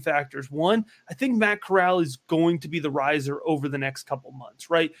is a few factors. One, I think Matt Corral is going to be the riser over the next couple months,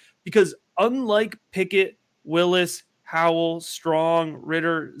 right? Because unlike Pickett, Willis, Howell, Strong,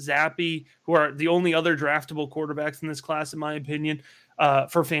 Ritter, Zappe, who are the only other draftable quarterbacks in this class, in my opinion,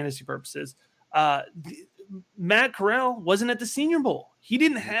 for fantasy purposes, Matt Corral wasn't at the Senior Bowl. He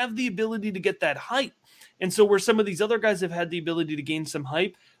didn't have the ability to get that hype. And so where some of these other guys have had the ability to gain some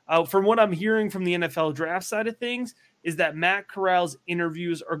hype, from what I'm hearing from the NFL draft side of things, is that Matt Corral's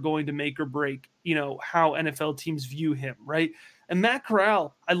interviews are going to make or break, how NFL teams view him, right? And Matt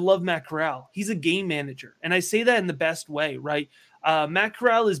Corral, I love Matt Corral. He's a game manager. And I say that in the best way, right? Matt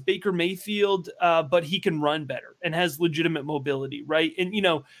Corral is Baker Mayfield, but he can run better and has legitimate mobility, right? And,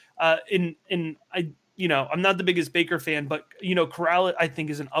 I'm not the biggest Baker fan, but, Corral, I think,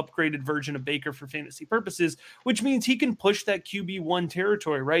 is an upgraded version of Baker for fantasy purposes, which means he can push that QB1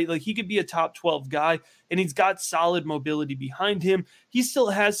 territory, right? Like he could be a top 12 guy and he's got solid mobility behind him. He still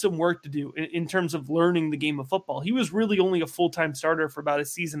has some work to do in terms of learning the game of football. He was really only a full-time starter for about a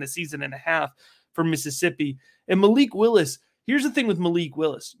season and a half for Mississippi. And Malik Willis, here's the thing with Malik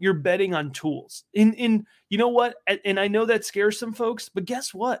Willis. You're betting on tools. You know what? And I know that scares some folks, but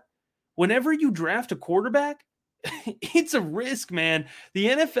guess what? Whenever you draft a quarterback, it's a risk, man. The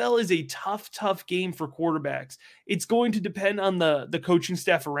NFL is a tough game for quarterbacks. It's going to depend on the coaching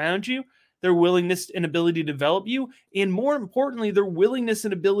staff around you, their willingness and ability to develop you, and more importantly, their willingness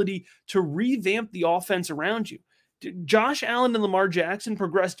and ability to revamp the offense around you. Josh Allen and Lamar Jackson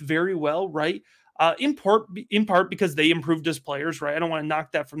progressed very well, right? In part because they improved as players, right? I don't want to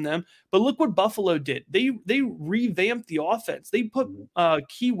knock that from them, but look what Buffalo did. They revamped the offense. They put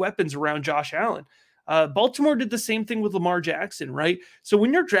key weapons around Josh Allen. Baltimore did the same thing with Lamar Jackson, right? So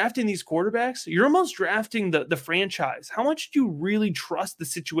when you're drafting these quarterbacks, you're almost drafting the franchise. How much do you really trust the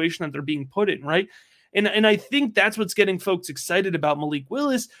situation that they're being put in, right? And I think that's what's getting folks excited about Malik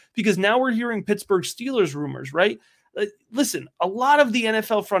Willis, because now we're hearing Pittsburgh Steelers rumors, right? Listen, a lot of the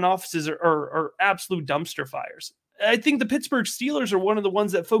NFL front offices are absolute dumpster fires. I think the Pittsburgh Steelers are one of the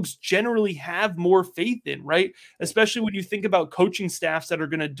ones that folks generally have more faith in, right? Especially when you think about coaching staffs that are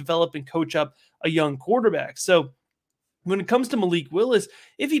going to develop and coach up a young quarterback. So when it comes to Malik Willis,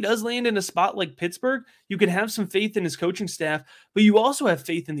 if he does land in a spot like Pittsburgh, you can have some faith in his coaching staff, but you also have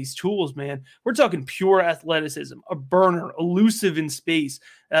faith in these tools, man. We're talking pure athleticism, a burner, elusive in space,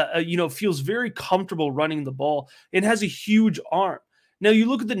 feels very comfortable running the ball, and has a huge arm. Now you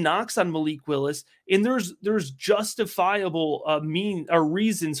look at the knocks on Malik Willis, and there's justifiable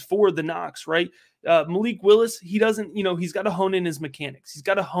reasons for the knocks, right? Malik Willis, he doesn't, he's got to hone in his mechanics. He's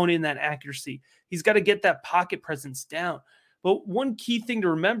got to hone in that accuracy. He's got to get that pocket presence down. But one key thing to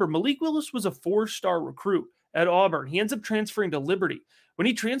remember, Malik Willis was a 4-star recruit at Auburn. He ends up transferring to Liberty. When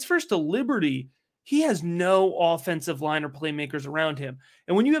he transfers to Liberty, he has no offensive line or playmakers around him.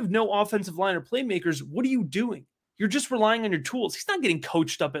 And when you have no offensive line or playmakers, what are you doing? You're just relying on your tools. He's not getting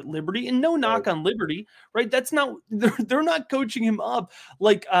coached up at Liberty, and no knock on Liberty, right? That's not, they're not coaching him up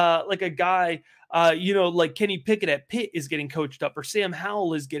like a guy, like Kenny Pickett at Pitt is getting coached up, or Sam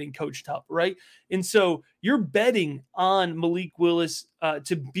Howell is getting coached up, right? And so you're betting on Malik Willis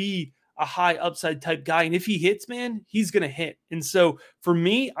to be a high upside type guy. And if he hits, man, he's going to hit. And so for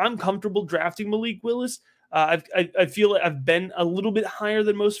me, I'm comfortable drafting Malik Willis. I feel like I've been a little bit higher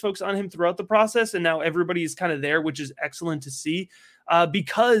than most folks on him throughout the process, and now everybody is kind of there, which is excellent to see.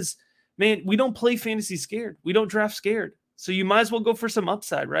 Because, man, we don't play fantasy scared. We don't draft scared. So you might as well go for some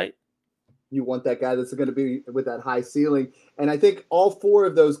upside, right? You want that guy that's going to be with that high ceiling. And I think all four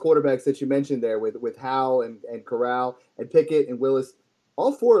of those quarterbacks that you mentioned there with Howell and Corral and Pickett and Willis,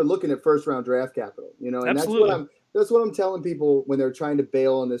 all four are looking at first-round draft capital. And Absolutely. that's what I'm telling people when they're trying to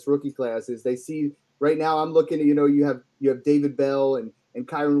bail on this rookie class is they see – right now, I'm looking at, you have David Bell and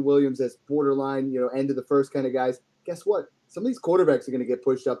Kyron Williams as borderline, end of the first kind of guys. Guess what? Some of these quarterbacks are going to get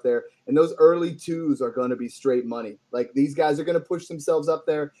pushed up there, and those early twos are going to be straight money. Like, these guys are going to push themselves up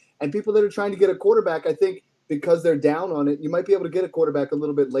there, and people that are trying to get a quarterback, I think because they're down on it, you might be able to get a quarterback a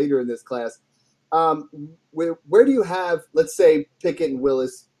little bit later in this class. Where do you have, let's say, Pickett and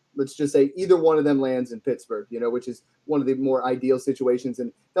Willis let's just say either one of them lands in Pittsburgh, which is one of the more ideal situations.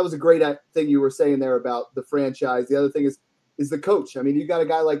 And that was a great thing you were saying there about the franchise. The other thing is the coach. I mean, you got a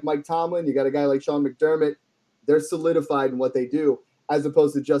guy like Mike Tomlin, you got a guy like Sean McDermott. They're solidified in what they do, as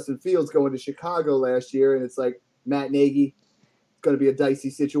opposed to Justin Fields going to Chicago last year. And it's like Matt Nagy, it's going to be a dicey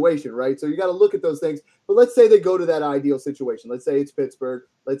situation, right? So you got to look at those things. But let's say they go to that ideal situation. Let's say it's Pittsburgh.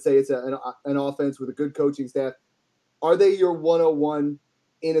 Let's say it's an offense with a good coaching staff. Are they your 101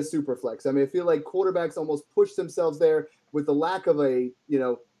 in a super flex? I mean, I feel like quarterbacks almost push themselves there with the lack of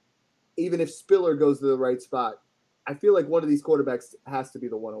even if Spiller goes to the right spot, I feel like one of these quarterbacks has to be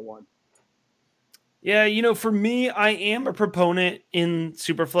the 101. Yeah, for me, I am a proponent in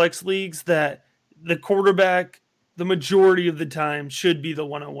Superflex leagues that the quarterback, the majority of the time, should be the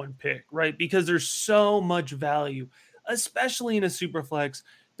 101 pick, right? Because there's so much value, especially in a Superflex.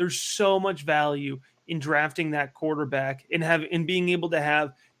 There's so much value in drafting that quarterback and being able to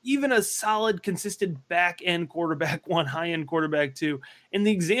have even a solid, consistent back-end quarterback, one high-end quarterback too. And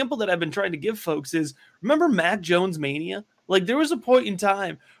the example that I've been trying to give folks is, remember Mac Jones mania? Like, there was a point in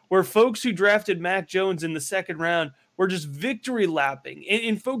time where folks who drafted Mac Jones in the second round were just victory lapping,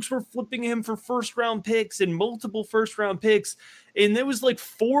 and folks were flipping him for first-round picks and multiple first-round picks. And there was like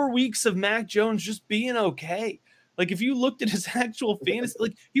 4 weeks of Mac Jones just being okay. Like, if you looked at his actual fantasy,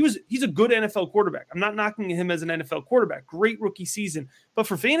 like he's a good NFL quarterback. I'm not knocking him as an NFL quarterback. Great rookie season. But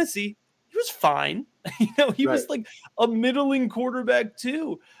for fantasy, he was fine. He was like a middling quarterback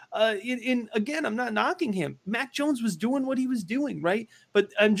too. Again, I'm not knocking him. Mac Jones was doing what he was doing, right? But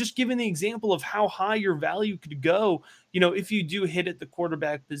I'm just giving the example of how high your value could go, if you do hit at the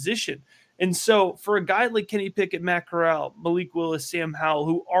quarterback position. And so for a guy like Kenny Pickett, Matt Corral, Malik Willis, Sam Howell,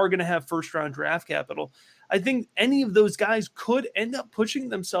 who are going to have first-round draft capital, I think any of those guys could end up pushing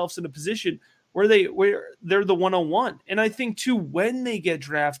themselves in a position where they're the 101. And I think too, when they get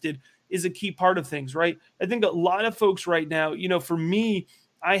drafted is a key part of things, right? I think a lot of folks right now, for me,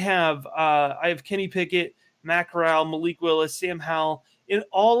 I have Kenny Pickett, Matt Corral, Malik Willis, Sam Howell,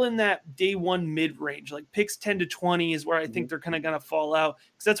 all in that day one mid range, like picks 10 to 20 is where I think they're kind of going to fall out,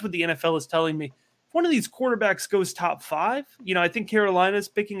 because that's what the NFL is telling me. If one of these quarterbacks goes top 5, I think Carolina's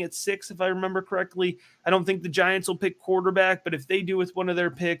picking at 6, if I remember correctly. I don't think the Giants will pick quarterback, but if they do with one of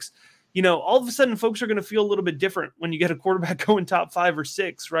their picks, all of a sudden folks are going to feel a little bit different when you get a quarterback going top 5 or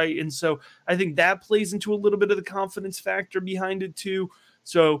 6, right? And so I think that plays into a little bit of the confidence factor behind it too.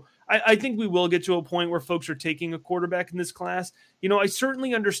 So I think we will get to a point where folks are taking a quarterback in this class. I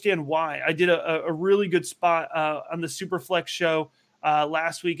certainly understand why. I did a really good spot on the Superflex show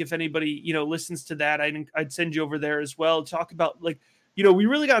last week. If anybody, listens to that, I'd send you over there as well. Talk about we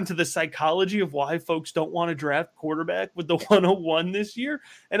really got into the psychology of why folks don't want to draft quarterback with the 101 this year.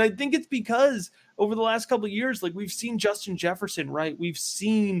 And I think it's because over the last couple of years, we've seen Justin Jefferson, right? We've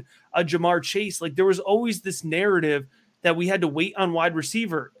seen Jamar Chase. There was always this narrative that we had to wait on wide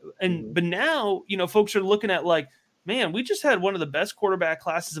receiver. But now, folks are looking at man, we just had one of the best quarterback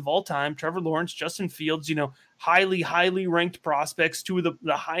classes of all time. Trevor Lawrence, Justin Fields, highly, highly ranked prospects, 2 of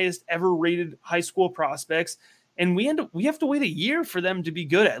the highest ever rated high school prospects. And we have to wait a year for them to be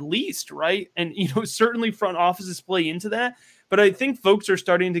good at least, right? And, certainly front offices play into that. But I think folks are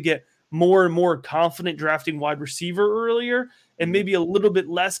starting to get more and more confident drafting wide receiver earlier, and maybe a little bit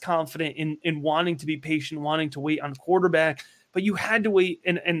less confident in wanting to be patient, wanting to wait on quarterback. But you had to wait,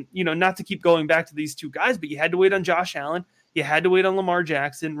 and not to keep going back to these 2 guys, but you had to wait on Josh Allen. You had to wait on Lamar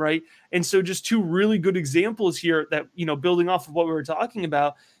Jackson, right? And so just 2 really good examples here that, building off of what we were talking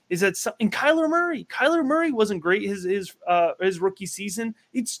about, is that Kyler Murray wasn't great his rookie season.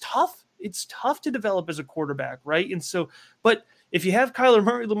 It's tough. It's tough to develop as a quarterback, right? And so, but if you have Kyler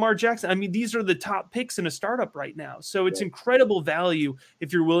Murray, Lamar Jackson, these are the top picks in a startup right now. So it's incredible value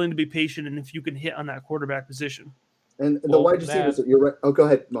if you're willing to be patient and if you can hit on that quarterback position. And the wide receivers, you're right. Oh, go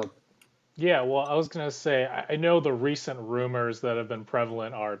ahead, Mom. Yeah, well, I was going to say, I know the recent rumors that have been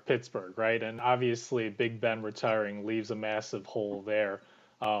prevalent are Pittsburgh, right? And obviously Big Ben retiring leaves a massive hole there.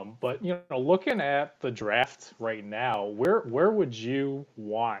 But, looking at the draft right now, where would you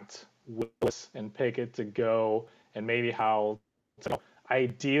want Willis and Pickett to go, and maybe how to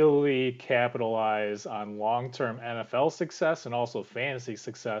ideally capitalize on long-term NFL success and also fantasy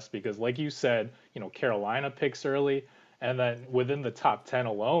success? Because like you said, Carolina picks early, and then within the top 10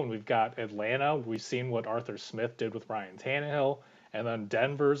 alone, we've got Atlanta. We've seen what Arthur Smith did with Ryan Tannehill, and then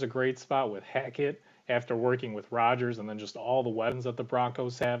Denver's a great spot with Hackett after working with Rodgers, and then just all the weapons that the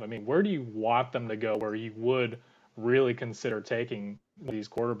Broncos have. Where do you want them to go where you would really consider taking these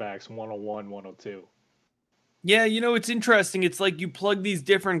quarterbacks 101, 102? Yeah, it's interesting. It's like you plug these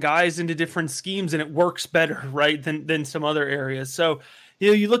different guys into different schemes and it works better, right, than some other areas. So,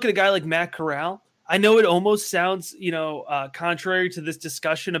 You look at a guy like Matt Corral. I know it almost sounds, contrary to this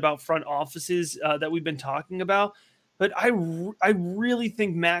discussion about front offices that we've been talking about, but I really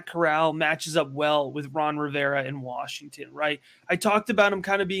think Matt Corral matches up well with Ron Rivera in Washington, right? I talked about him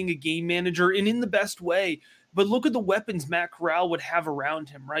kind of being a game manager and in the best way, but look at the weapons Matt Corral would have around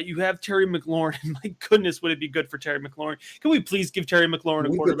him, right? You have Terry McLaurin, and my goodness, would it be good for Terry McLaurin? Can we please give Terry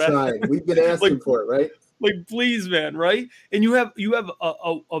McLaurin a quarterback? We've been asking for it, right? Like, please, man, right? And you have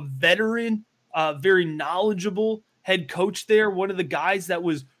a veteran, very knowledgeable head coach there. One of the guys that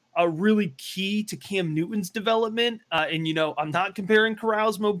was really key to Cam Newton's development. And I'm not comparing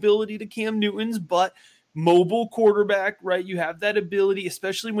Corral's mobility to Cam Newton's, but mobile quarterback, right? You have that ability,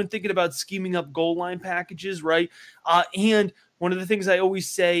 especially when thinking about scheming up goal line packages, right? And one of the things I always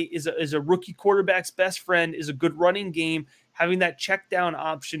say is a rookie quarterback's best friend is a good running game. Having that check down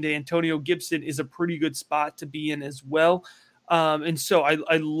option to Antonio Gibson is a pretty good spot to be in as well. And so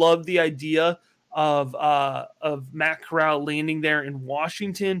I love the idea of Matt Corral landing there in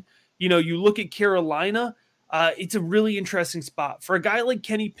Washington. You look at Carolina, it's a really interesting spot for a guy like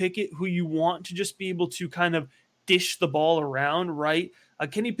Kenny Pickett, who you want to just be able to kind of dish the ball around, right?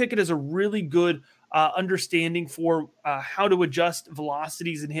 Kenny Pickett has a really good understanding for how to adjust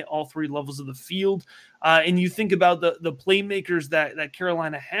velocities and hit all three levels of the field. And you think about the playmakers that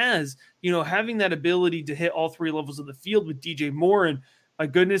Carolina has, having that ability to hit all three levels of the field with DJ Moore. And my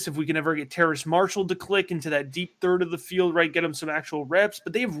goodness, if we can ever get Terrace Marshall to click into that deep third of the field, right, get him some actual reps.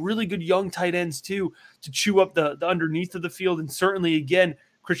 But they have really good young tight ends too to chew up the underneath of the field. And certainly, again,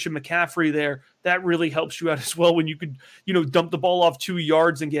 Christian McCaffrey there, that really helps you out as well when you could, dump the ball off 2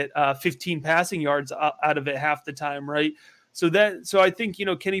 yards and get 15 passing yards out of it half the time, right? So I think,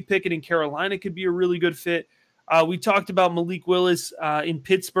 Kenny Pickett in Carolina could be a really good fit. We talked about Malik Willis in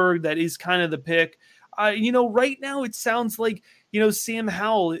Pittsburgh. That is kind of the pick. Right now it sounds like, Sam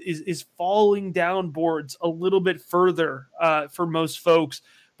Howell is falling down boards a little bit further for most folks.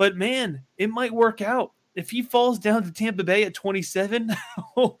 But, man, it might work out. If he falls down to Tampa Bay at 27,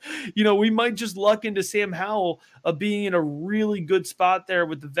 we might just luck into Sam Howell being in a really good spot there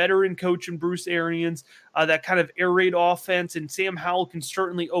with the veteran coach and Bruce Arians, that kind of air raid offense. And Sam Howell can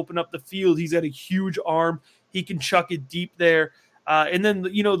certainly open up the field. He's got a huge arm. He can chuck it deep there. And then,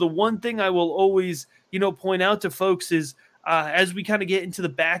 the one thing I will always, point out to folks is as we kind of get into the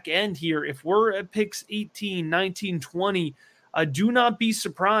back end here, if we're at picks 18, 19, 20, do not be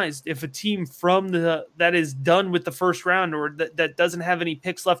surprised if a team that is done with the first round or that doesn't have any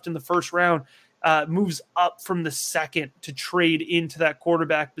picks left in the first round moves up from the second to trade into that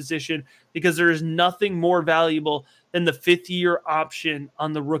quarterback position, because there is nothing more valuable than the 5th-year option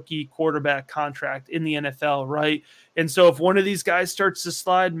on the rookie quarterback contract in the NFL, right? And so if one of these guys starts to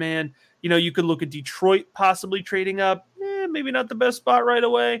slide, man, you could look at Detroit possibly trading up. Maybe not the best spot right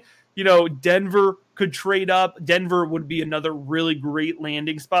away. Denver could trade up. Denver would be another really great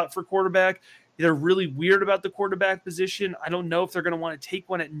landing spot for quarterback. They're really weird about the quarterback position. I don't know if they're going to want to take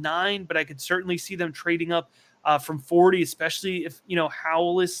one at 9, but I could certainly see them trading up from 40, especially if,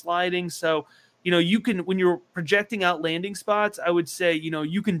 Howell is sliding. So, you can, when you're projecting out landing spots, I would say,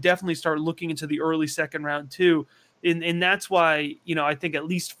 you can definitely start looking into the early second round too. And that's why, I think at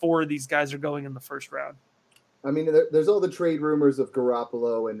least 4 of these guys are going in the first round. I mean, there's all the trade rumors of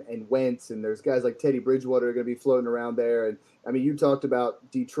Garoppolo and Wentz, and there's guys like Teddy Bridgewater are going to be floating around there. And I mean, you talked about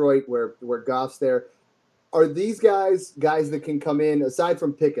Detroit where Goff's there. Are these guys that can come in aside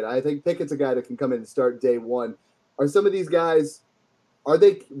from Pickett? I think Pickett's a guy that can come in and start day one. Are some of these guys, are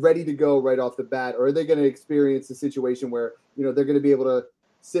they ready to go right off the bat, or are they going to experience a situation where, they're going to be able to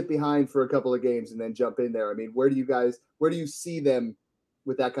sit behind for a couple of games and then jump in there? I mean, where do you see them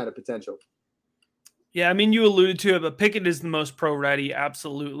with that kind of potential? Yeah, I mean, you alluded to it, but Pickett is the most pro-ready,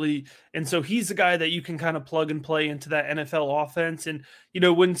 absolutely. And so he's the guy that you can kind of plug and play into that NFL offense. And,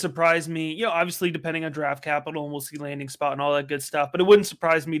 wouldn't surprise me, obviously depending on draft capital, and we'll see landing spot and all that good stuff, but it wouldn't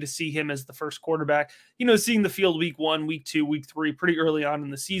surprise me to see him as the first quarterback, seeing the field week 1, week 2, week 3, pretty early on in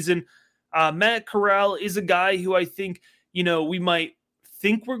the season. Matt Corral is a guy who I think, we might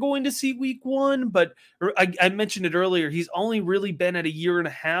think we're going to see week 1, but I mentioned it earlier. He's only really been at a year and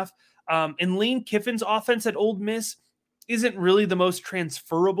a half. And Lane Kiffin's offense at Ole Miss isn't really the most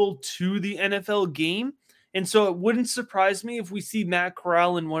transferable to the NFL game. And so it wouldn't surprise me if we see Matt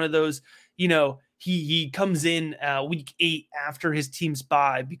Corral in one of those, he comes in week 8 after his team's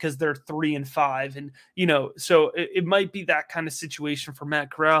bye because they're 3-5. And, so it might be that kind of situation for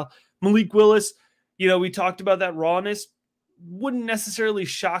Matt Corral. Malik Willis, we talked about that rawness. Wouldn't necessarily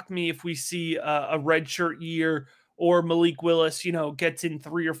shock me if we see a redshirt year or Malik Willis, gets in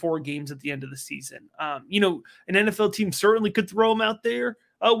 3 or 4 games at the end of the season. An NFL team certainly could throw him out there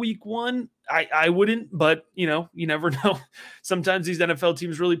week 1. I wouldn't, but you never know. Sometimes these NFL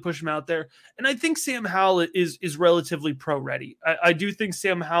teams really push him out there. And I think Sam Howell is relatively pro ready. I do think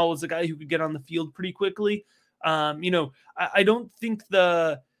Sam Howell is a guy who could get on the field pretty quickly. I don't think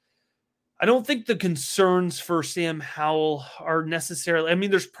the concerns for Sam Howell are necessarily,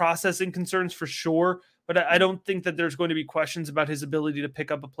 there's processing concerns for sure, but I don't think that there's going to be questions about his ability to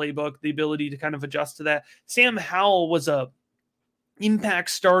pick up a playbook, the ability to kind of adjust to that. Sam Howell was a impact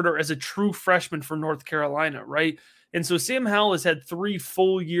starter as a true freshman for North Carolina, right? And so Sam Howell has had 3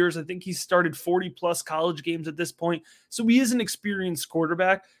 full years. I think he's started 40 plus college games at this point. So he is an experienced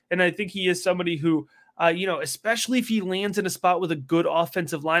quarterback. And I think he is somebody who, especially if he lands in a spot with a good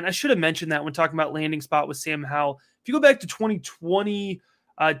offensive line. I should have mentioned that when talking about landing spot with Sam Howell. If you go back to 2020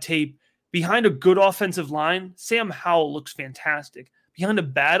 tape, behind a good offensive line, Sam Howell looks fantastic. Behind a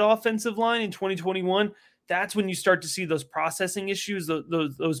bad offensive line in 2021, that's when you start to see those processing issues,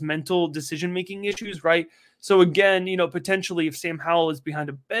 those mental decision-making issues, right? So again, potentially if Sam Howell is behind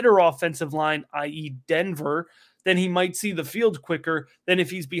a better offensive line, i.e. Denver, then he might see the field quicker than if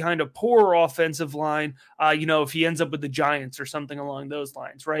he's behind a poor offensive line, if he ends up with the Giants or something along those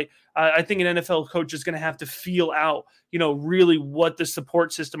lines, right? I think an NFL coach is going to have to feel out, really what the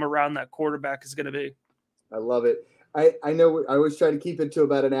support system around that quarterback is going to be. I love it. I know I always try to keep it to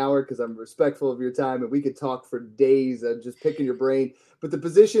about an hour because I'm respectful of your time, and we could talk for days just picking your brain. But the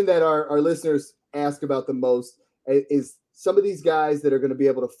position that our listeners ask about the most is some of these guys that are going to be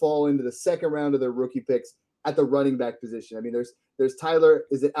able to fall into the second round of their rookie picks at the running back position. There's Tyler,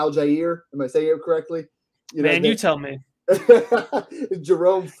 is it Al-Jair? Am I saying it correctly? You tell me.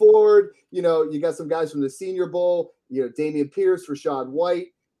 Jerome Ford, you got some guys from the Senior Bowl, Dameon Pierce, Rachaad White.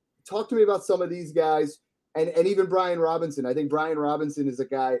 Talk to me about some of these guys. And even Brian Robinson. I think Brian Robinson is a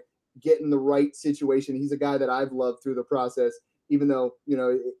guy getting the right situation. He's a guy that I've loved through the process, even though,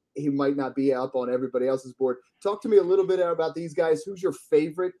 he might not be up on everybody else's board. Talk to me a little bit about these guys. Who's your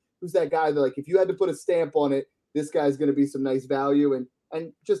favorite? Who's that guy that, like, if you had to put a stamp on it, this guy's going to be some nice value,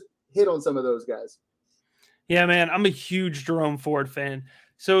 and just hit on some of those guys. Yeah, man, I'm a huge Jerome Ford fan.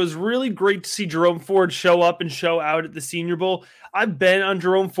 So it was really great to see Jerome Ford show up and show out at the Senior Bowl. I've been on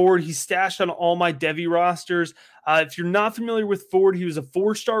Jerome Ford. He's stashed on all my Devy rosters. If you're not familiar with Ford, he was a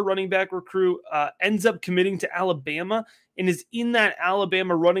 4-star running back recruit, ends up committing to Alabama and is in that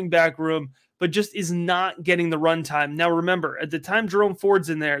Alabama running back room, but just is not getting the run time. Now, remember, at the time Jerome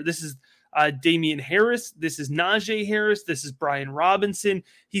Ford's in there, this is Damian Harris, this is Najee Harris, this is Brian Robinson.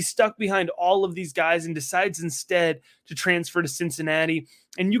 He's stuck behind all of these guys and decides instead to transfer to Cincinnati.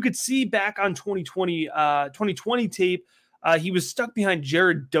 And you could see back on 2020 tape, he was stuck behind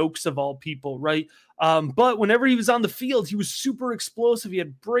Jared Dokes of all people, right? But whenever he was on the field, he was super explosive. He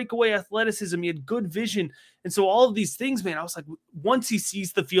had breakaway athleticism. He had good vision. And so all of these things, man, I was like, once he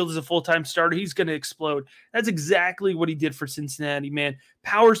sees the field as a full-time starter, he's going to explode. That's exactly what he did for Cincinnati, man.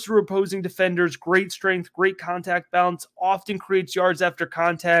 Powers through opposing defenders, great strength, great contact balance, often creates yards after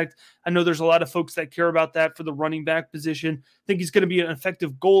contact. I know there's a lot of folks that care about that for the running back position. I think he's going to be an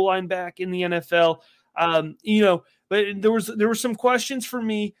effective goal line back in the NFL. But there were some questions for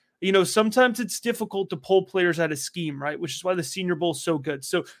me. Sometimes it's difficult to pull players out of scheme, right? Which is why the Senior Bowl is so good.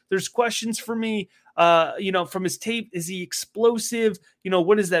 So there's questions for me, from his tape. Is he explosive?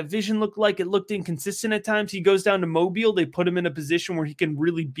 What does that vision look like? It looked inconsistent at times. He goes down to Mobile. They put him in a position where he can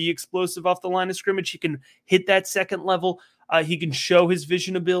really be explosive off the line of scrimmage. He can hit that second level. He can show his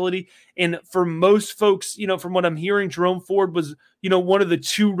vision ability. And for most folks, from what I'm hearing, Jerome Ford was, one of the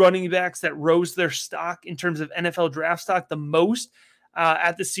 2 running backs that rose their stock in terms of NFL draft stock the most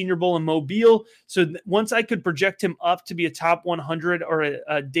at the Senior Bowl in Mobile. So once I could project him up to be a top 100 or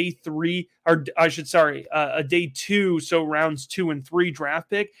a day 3, or a day 2, so rounds 2 and 3 draft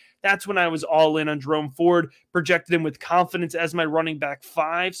pick, that's when I was all in on Jerome Ford, projected him with confidence as my running back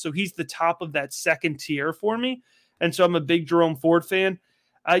 5. So he's the top of that second tier for me. And so I'm a big Jerome Ford fan.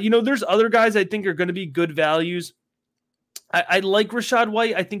 There's other guys I think are going to be good values. I like Rachaad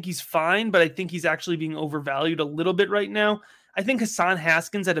White. I think he's fine, but I think he's actually being overvalued a little bit right now. I think Hassan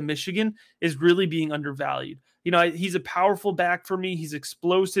Haskins out of Michigan is really being undervalued. He's a powerful back for me. He's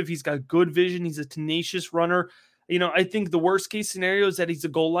explosive. He's got good vision. He's a tenacious runner. I think the worst case scenario is that he's a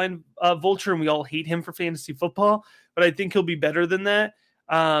goal line vulture and we all hate him for fantasy football, but I think he'll be better than that.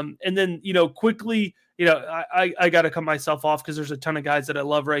 And then, quickly, I got to cut myself off because there's a ton of guys that I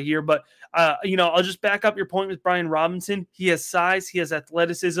love right here. But, I'll just back up your point with Brian Robinson. He has size, he has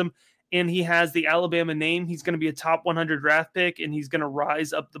athleticism, and he has the Alabama name. He's going to be a top 100 draft pick, and he's going to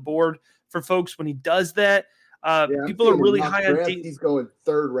rise up the board for folks when he does that. People are really high on draft, he's going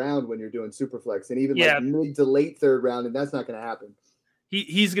third round when you're doing Superflex, and even like mid to late third round, and that's not going to happen.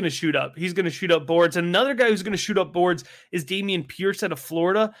 He's going to shoot up. He's going to shoot up boards. And another guy who's going to shoot up boards is Dameon Pierce out of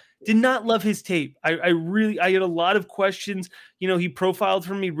Florida. Did not love his tape. I had a lot of questions. He profiled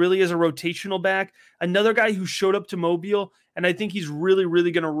for me really as a rotational back. Another guy who showed up to Mobile, and I think he's really,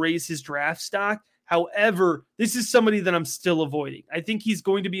 really going to raise his draft stock. However, this is somebody that I'm still avoiding. I think he's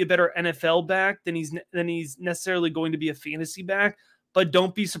going to be a better NFL back than he's necessarily going to be a fantasy back. But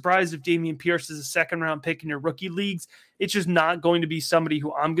don't be surprised if Dameon Pierce is a second-round pick in your rookie leagues. It's just not going to be somebody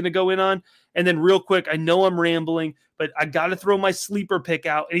who I'm going to go in on. And then real quick, I know I'm rambling, but I got to throw my sleeper pick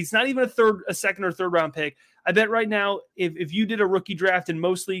out. And he's not even a second or third-round pick. I bet right now, if you did a rookie draft in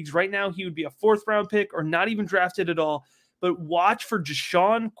most leagues, right now he would be a fourth-round pick or not even drafted at all. But watch for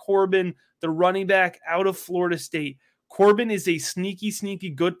Jashaun Corbin, the running back out of Florida State. Corbin is a sneaky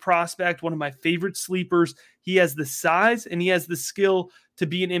good prospect, one of my favorite sleepers. He has the size and he has the skill to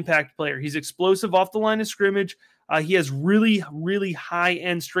be an impact player. He's explosive off the line of scrimmage. He has really, really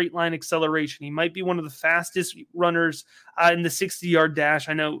high-end straight line acceleration. He might be one of the fastest runners in the 60-yard dash.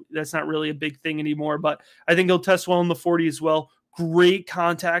 I know that's not really a big thing anymore, but I think he'll test well in the 40 as well. Great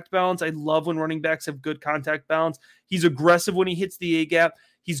contact balance. I love when running backs have good contact balance. He's aggressive when he hits the A gap.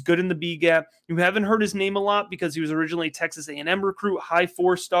 He's good in the B gap. You haven't heard his name a lot because he was originally a Texas A&M recruit, high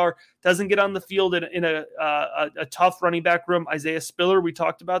 4-star, doesn't get on the field in a tough running back room. Isaiah Spiller, we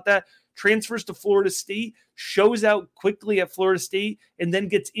talked about that. Transfers to Florida State, shows out quickly at Florida State, and then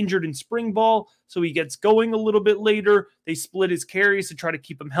gets injured in spring ball. So he gets going a little bit later. They split his carries to try to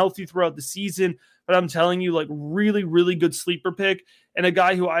keep him healthy throughout the season. But I'm telling you, like, really, really good sleeper pick and a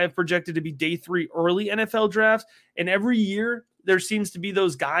guy who I have projected to be day 3 early NFL drafts. And every year there seems to be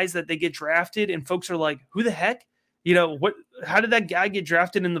those guys that they get drafted and folks are like, who the heck? How did that guy get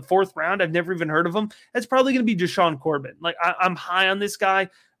drafted in the 4th round? I've never even heard of him. That's probably going to be Jashaun Corbin. Like, I'm high on this guy.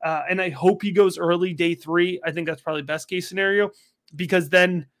 And I hope he goes early, day 3. I think that's probably best case scenario because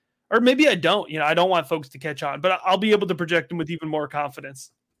then, or maybe I don't, I don't want folks to catch on, but I'll be able to project him with even more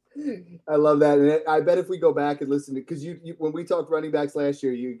confidence. I love that. And I bet if we go back and listen to, because you when we talked running backs last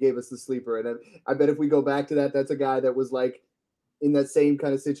year, you gave us the sleeper. And I bet if we go back to that, that's a guy that was like in that same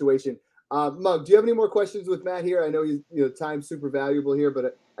kind of situation. Mug, do you have any more questions with Matt here? I know time's super valuable here,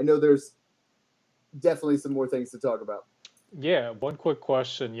 but I know there's definitely some more things to talk about. Yeah, one quick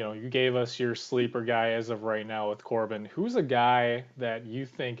question. You gave us your sleeper guy as of right now with Corbin. Who's a guy that you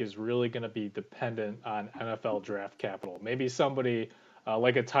think is really going to be dependent on NFL draft capital? Maybe somebody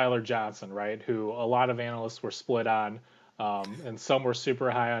like a Tyler Johnson, right, who a lot of analysts were split on, and some were super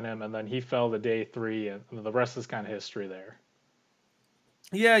high on him, and then he fell to day 3, and the rest is kind of history there.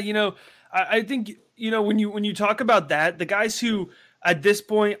 Yeah, I think, when you talk about that, the guys who at this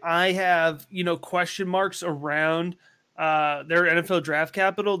point I have, question marks around their NFL draft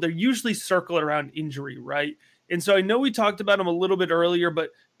capital, they're usually circled around injury, right? And so I know we talked about them a little bit earlier, but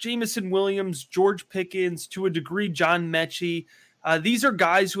Jameson Williams, George Pickens, to a degree, John Mechie, these are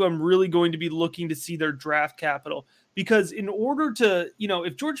guys who I'm really going to be looking to see their draft capital because in order to,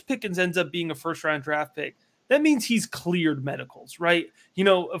 if George Pickens ends up being a first-round draft pick, that means he's cleared medicals, right?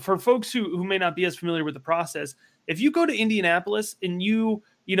 For folks who may not be as familiar with the process, if you go to Indianapolis and you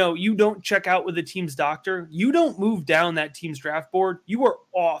don't check out with the team's doctor, you don't move down that team's draft board. You are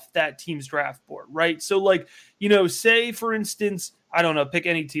off that team's draft board, right? So say for instance, I don't know, pick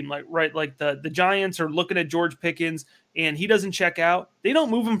any team like the Giants are looking at George Pickens and he doesn't check out. They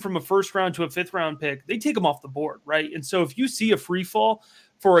don't move him from a 1st round to a 5th round pick. They take him off the board, right? And so if you see a free fall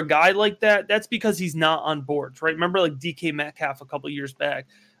for a guy like that, that's because he's not on boards, right? Remember like DK Metcalf a couple of years back.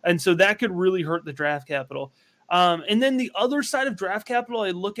 And so that could really hurt the draft capital. And then the other side of draft capital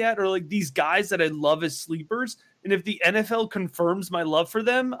I look at are like these guys that I love as sleepers. And if the NFL confirms my love for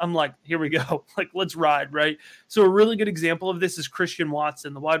them, I'm like, here we go. Like, let's ride, right? So a really good example of this is Christian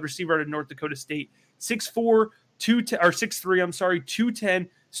Watson, the wide receiver out of North Dakota State. 6'4", 6'3", 210,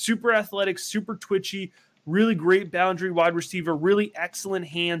 super athletic, super twitchy, really great boundary wide receiver, really excellent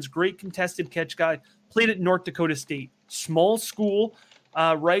hands, great contested catch guy, played at North Dakota State. Small school,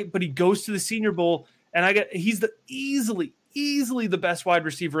 right? But he goes to the Senior Bowl, and he's the easily the best wide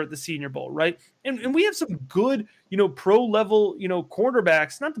receiver at the Senior Bowl, right? And we have some good, pro level,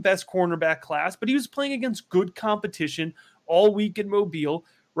 cornerbacks, not the best cornerback class, but he was playing against good competition all week in Mobile,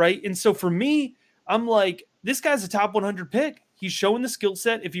 right? And so for me, I'm like, this guy's a top 100 pick. He's showing the skill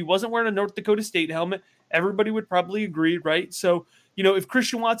set. If he wasn't wearing a North Dakota State helmet, everybody would probably agree, right? So, if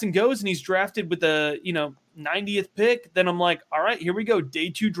Christian Watson goes and he's drafted with the, 90th pick, then I'm like, all right, here we go. Day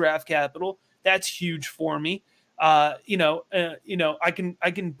 2 draft capital. That's huge for me. I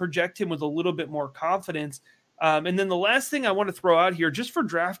can project him with a little bit more confidence. And then the last thing I want to throw out here, just for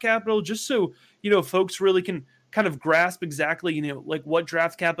draft capital, just so, folks really can kind of grasp exactly, like what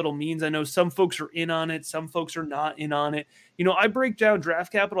draft capital means. I know some folks are in on it. Some folks are not in on it. I break down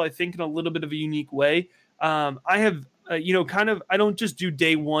draft capital, I think, in a little bit of a unique way. I have, I don't just do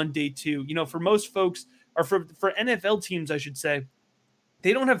day one, day two, for most folks, or for NFL teams, I should say,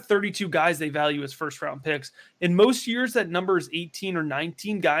 they don't have 32 guys they value as first round picks. In most years, that number is 18 or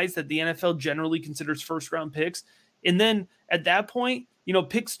 19 guys that the NFL generally considers first round picks. And then at that point,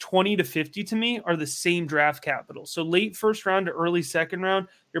 picks 20 to 50 to me are the same draft capital. So late first round to early second round,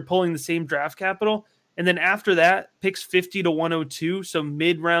 you're pulling the same draft capital. And then after that, picks 50 to 102, so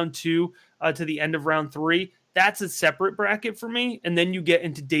mid round 2 to the end of round 3, that's a separate bracket for me. And then you get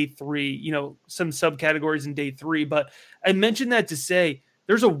into day 3, some subcategories in day 3. But I mentioned that to say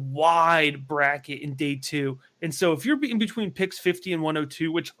there's a wide bracket in day 2. And so if you're in between picks 50 and 102,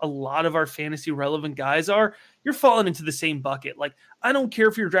 which a lot of our fantasy relevant guys are, you're falling into the same bucket. Like, I don't care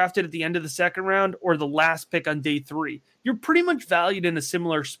if you're drafted at the end of the second round or the last pick on day 3. You're pretty much valued in a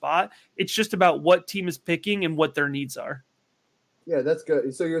similar spot. It's just about what team is picking and what their needs are. Yeah, that's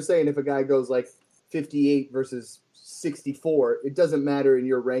good. So you're saying if a guy goes like 58 versus 64, it doesn't matter in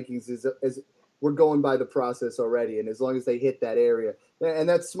your rankings as we're going by the process already. And as long as they hit that area, and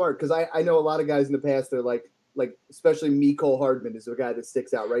that's smart. Cause I know a lot of guys in the past, they're like especially Mecole Hardman is a guy that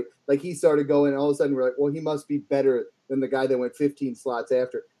sticks out, right? Like he started going and all of a sudden we're like, well, he must be better than the guy that went 15 slots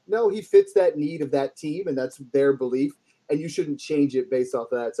after. No, he fits that need of that team and that's their belief. And you shouldn't change it based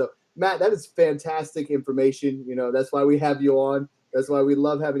off of that. So Matt, that is fantastic information. That's why we have you on. That's why we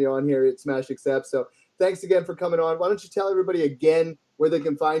love having you on here at Smash Accept. So thanks again for coming on. Why don't you tell everybody again where they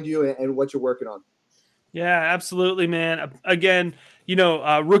can find you and what you're working on? Yeah, absolutely, man. Again,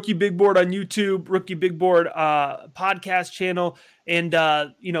 Rookie Big Board on YouTube, Rookie Big Board podcast channel, and,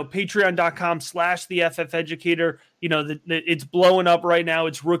 patreon.com/the FF Educator. It's blowing up right now.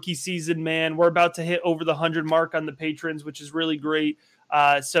 It's rookie season, man. We're about to hit over the 100 mark on the patrons, which is really great.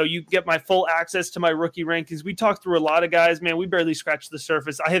 So you get my full access to my rookie rankings. We talked through a lot of guys, man. We barely scratched the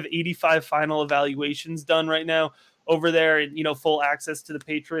surface. I have 85 final evaluations done right now over there, and, full access to the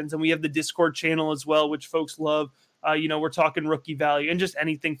patrons. And we have the Discord channel as well, which folks love. We're talking rookie value and just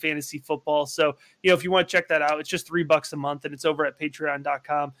anything fantasy football. So, if you want to check that out, it's just $3 a month and it's over at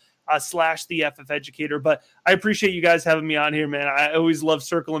patreon.com/the FF Educator. But I appreciate you guys having me on here, man. I always love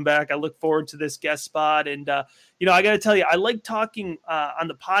circling back. I look forward to this guest spot. And, I got to tell you, I like talking on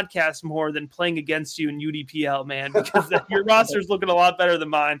the podcast more than playing against you in UDPL, man, because your roster's looking a lot better than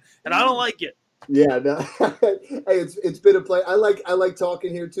mine and I don't like it. Yeah, no. Hey, it's been a play. I like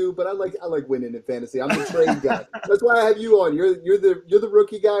talking here too, but I like winning in fantasy. I'm the trade guy. That's why I have you on. You're the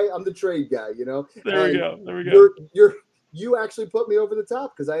rookie guy. I'm the trade guy. There we go. You actually put me over the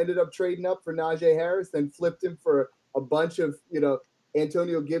top because I ended up trading up for Najee Harris, then flipped him for a bunch of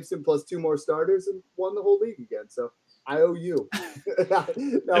Antonio Gibson plus 2 more starters and won the whole league again. So I owe you.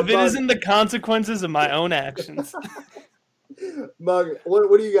 If it isn't the consequences of my own actions. Mug,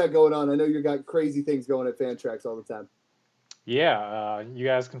 what do you got going on? I know you got crazy things going at Fantrax all the time. Yeah, you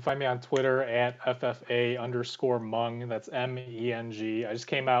guys can find me on Twitter at FFA_Mung. That's MENG. I just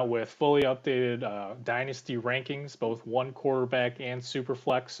came out with fully updated Dynasty rankings, both one quarterback and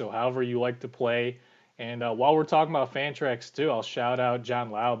Superflex, so however you like to play. And while we're talking about Fantrax too, I'll shout out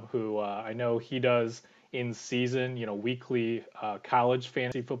John Laub, who I know he does in season, weekly college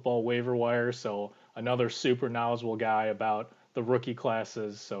fantasy football waiver wire. So another super knowledgeable guy about the rookie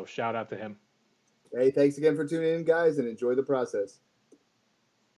classes. So shout out to him. Hey, thanks again for tuning in, guys, and enjoy the process.